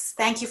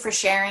 thank you for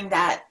sharing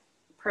that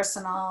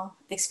personal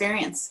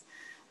experience.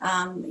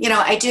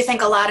 I do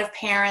think a lot of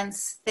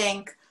parents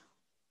think,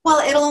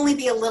 well, it'll only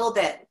be a little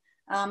bit,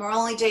 or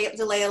only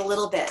delay it a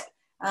little bit.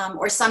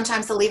 Or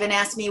sometimes they'll even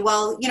ask me,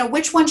 well,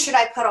 which one should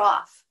I put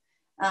off?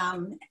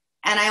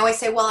 And I always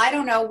say, well, I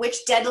don't know,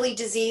 which deadly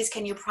disease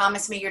can you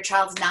promise me your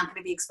child's not going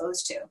to be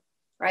exposed to,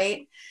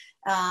 right?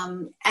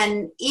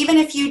 And even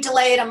if you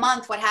delay it a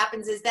month, what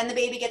happens is then the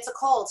baby gets a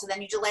cold. So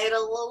then you delay it a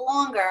little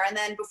longer. And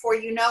then before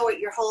you know it,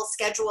 your whole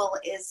schedule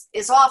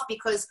is off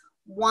because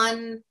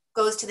one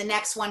goes to the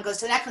next one, goes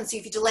to the next one. So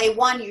if you delay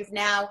one, you've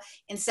now,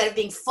 instead of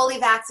being fully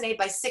vaccinated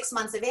by 6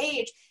 months of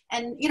age,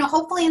 and,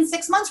 hopefully in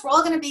 6 months, we're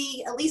all going to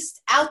be at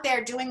least out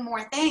there doing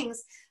more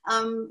things.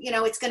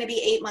 It's going to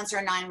be 8 months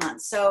or 9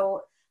 months.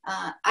 So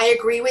I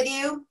agree with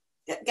you.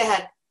 Go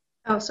ahead.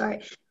 Oh,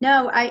 sorry.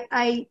 No,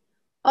 I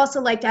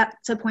also like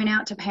to point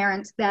out to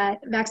parents that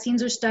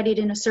vaccines are studied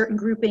in a certain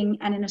grouping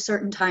and in a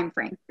certain time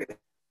frame.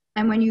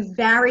 And when you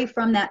vary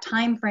from that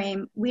time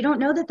frame, we don't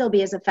know that they'll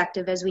be as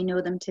effective as we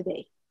know them to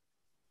be.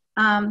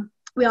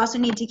 We also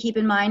need to keep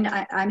in mind,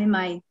 I'm in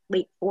my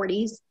late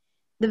 40s.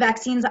 The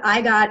vaccines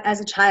I got as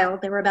a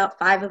child, there were about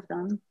 5 of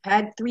them,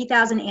 had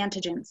 3,000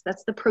 antigens.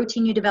 That's the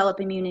protein you develop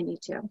immunity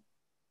to.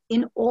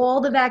 In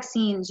all the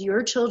vaccines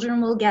your children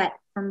will get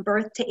from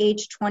birth to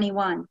age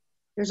 21,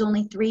 there's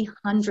only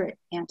 300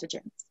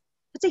 antigens.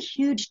 That's a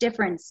huge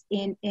difference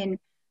in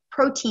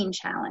protein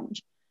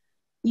challenge.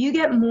 You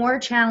get more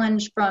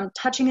challenge from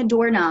touching a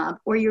doorknob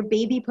or your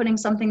baby putting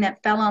something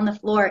that fell on the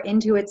floor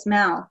into its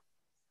mouth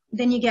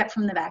than you get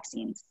from the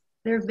vaccines.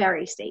 They're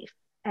very safe.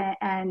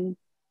 And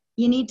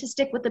you need to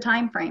stick with the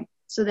time frame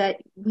so that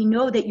we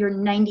know that you're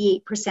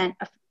 98%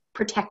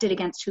 protected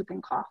against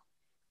whooping cough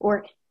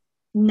or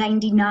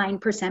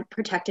 99%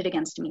 protected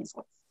against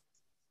measles.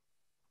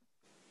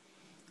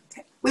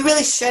 Okay. We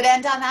really should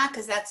end on that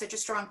because that's such a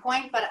strong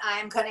point, but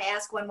I'm going to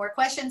ask one more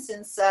question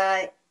since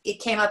it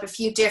came up a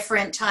few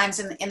different times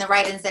in the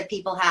write-ins that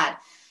people had.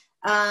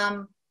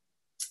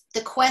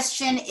 The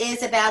question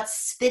is about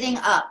spitting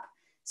up.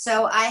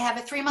 So I have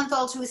a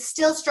 3-month-old who is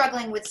still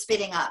struggling with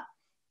spitting up.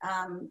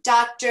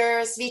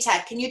 Dr.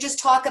 Svitek, can you just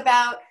talk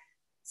about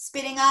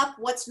spitting up,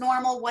 what's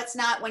normal, what's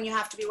not, when you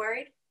have to be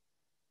worried?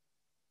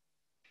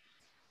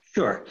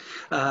 Sure.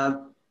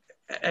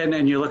 And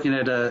then you're looking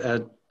at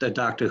a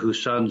doctor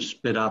whose son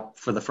spit up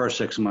for the first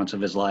 6 months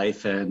of his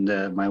life.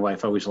 And my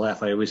wife always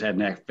laughed. I always had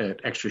an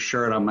extra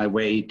shirt on my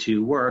way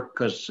to work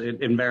because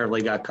it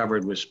invariably got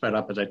covered with spit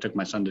up as I took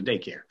my son to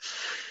daycare.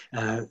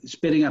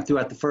 Spitting up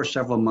throughout the first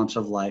several months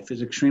of life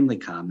is extremely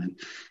common.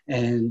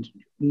 And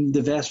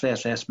the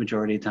vast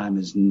majority of the time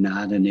is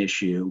not an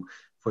issue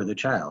for the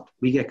child.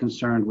 We get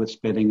concerned with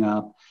spitting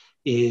up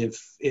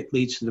if it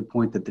leads to the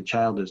point that the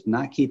child is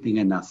not keeping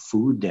enough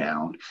food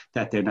down,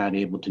 that they're not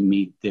able to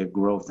meet their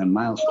growth and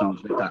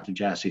milestones that Dr.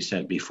 Jassey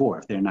said before,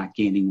 if they're not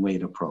gaining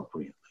weight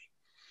appropriately.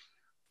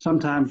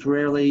 Sometimes,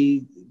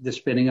 rarely, the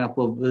spitting up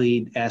will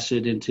bleed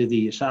acid into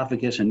the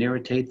esophagus and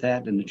irritate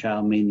that, and the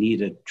child may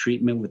need a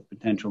treatment with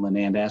potential an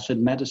antacid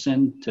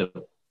medicine to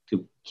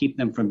keep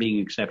them from being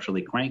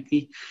exceptionally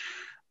cranky.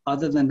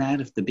 Other than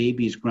that, if the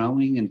baby's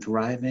growing and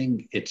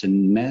thriving, it's a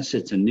mess,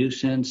 it's a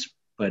nuisance,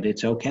 but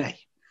it's okay.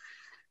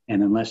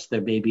 And unless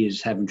their baby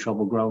is having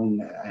trouble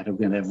growing, I don't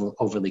get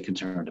overly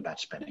concerned about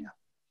spitting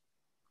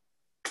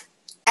up.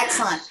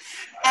 Excellent.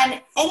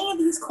 And any of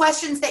these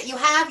questions that you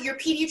have, your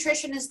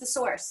pediatrician is the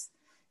source.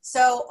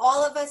 So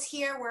all of us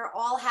here, we're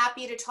all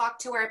happy to talk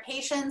to our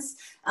patients,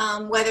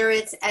 whether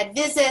it's at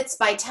visits,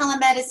 by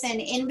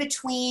telemedicine, in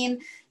between.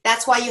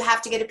 That's why you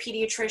have to get a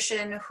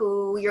pediatrician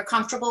who you're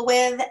comfortable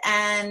with.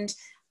 And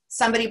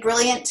somebody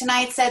brilliant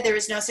tonight said there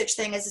is no such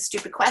thing as a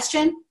stupid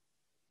question.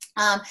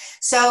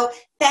 So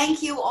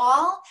thank you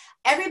all.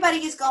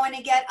 Everybody is going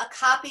to get a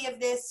copy of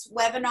this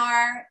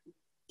webinar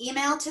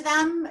emailed to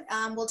them.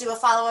 We'll do a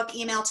follow-up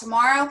email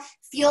tomorrow.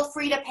 Feel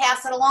free to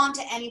pass it along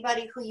to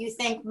anybody who you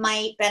think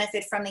might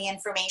benefit from the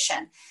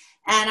information.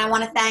 And I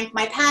want to thank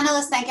my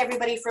panelists, thank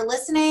everybody for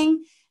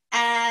listening,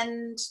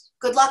 and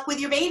good luck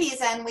with your babies,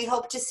 and we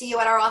hope to see you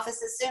at our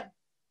offices soon.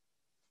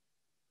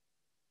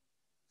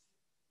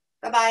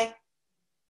 Bye-bye.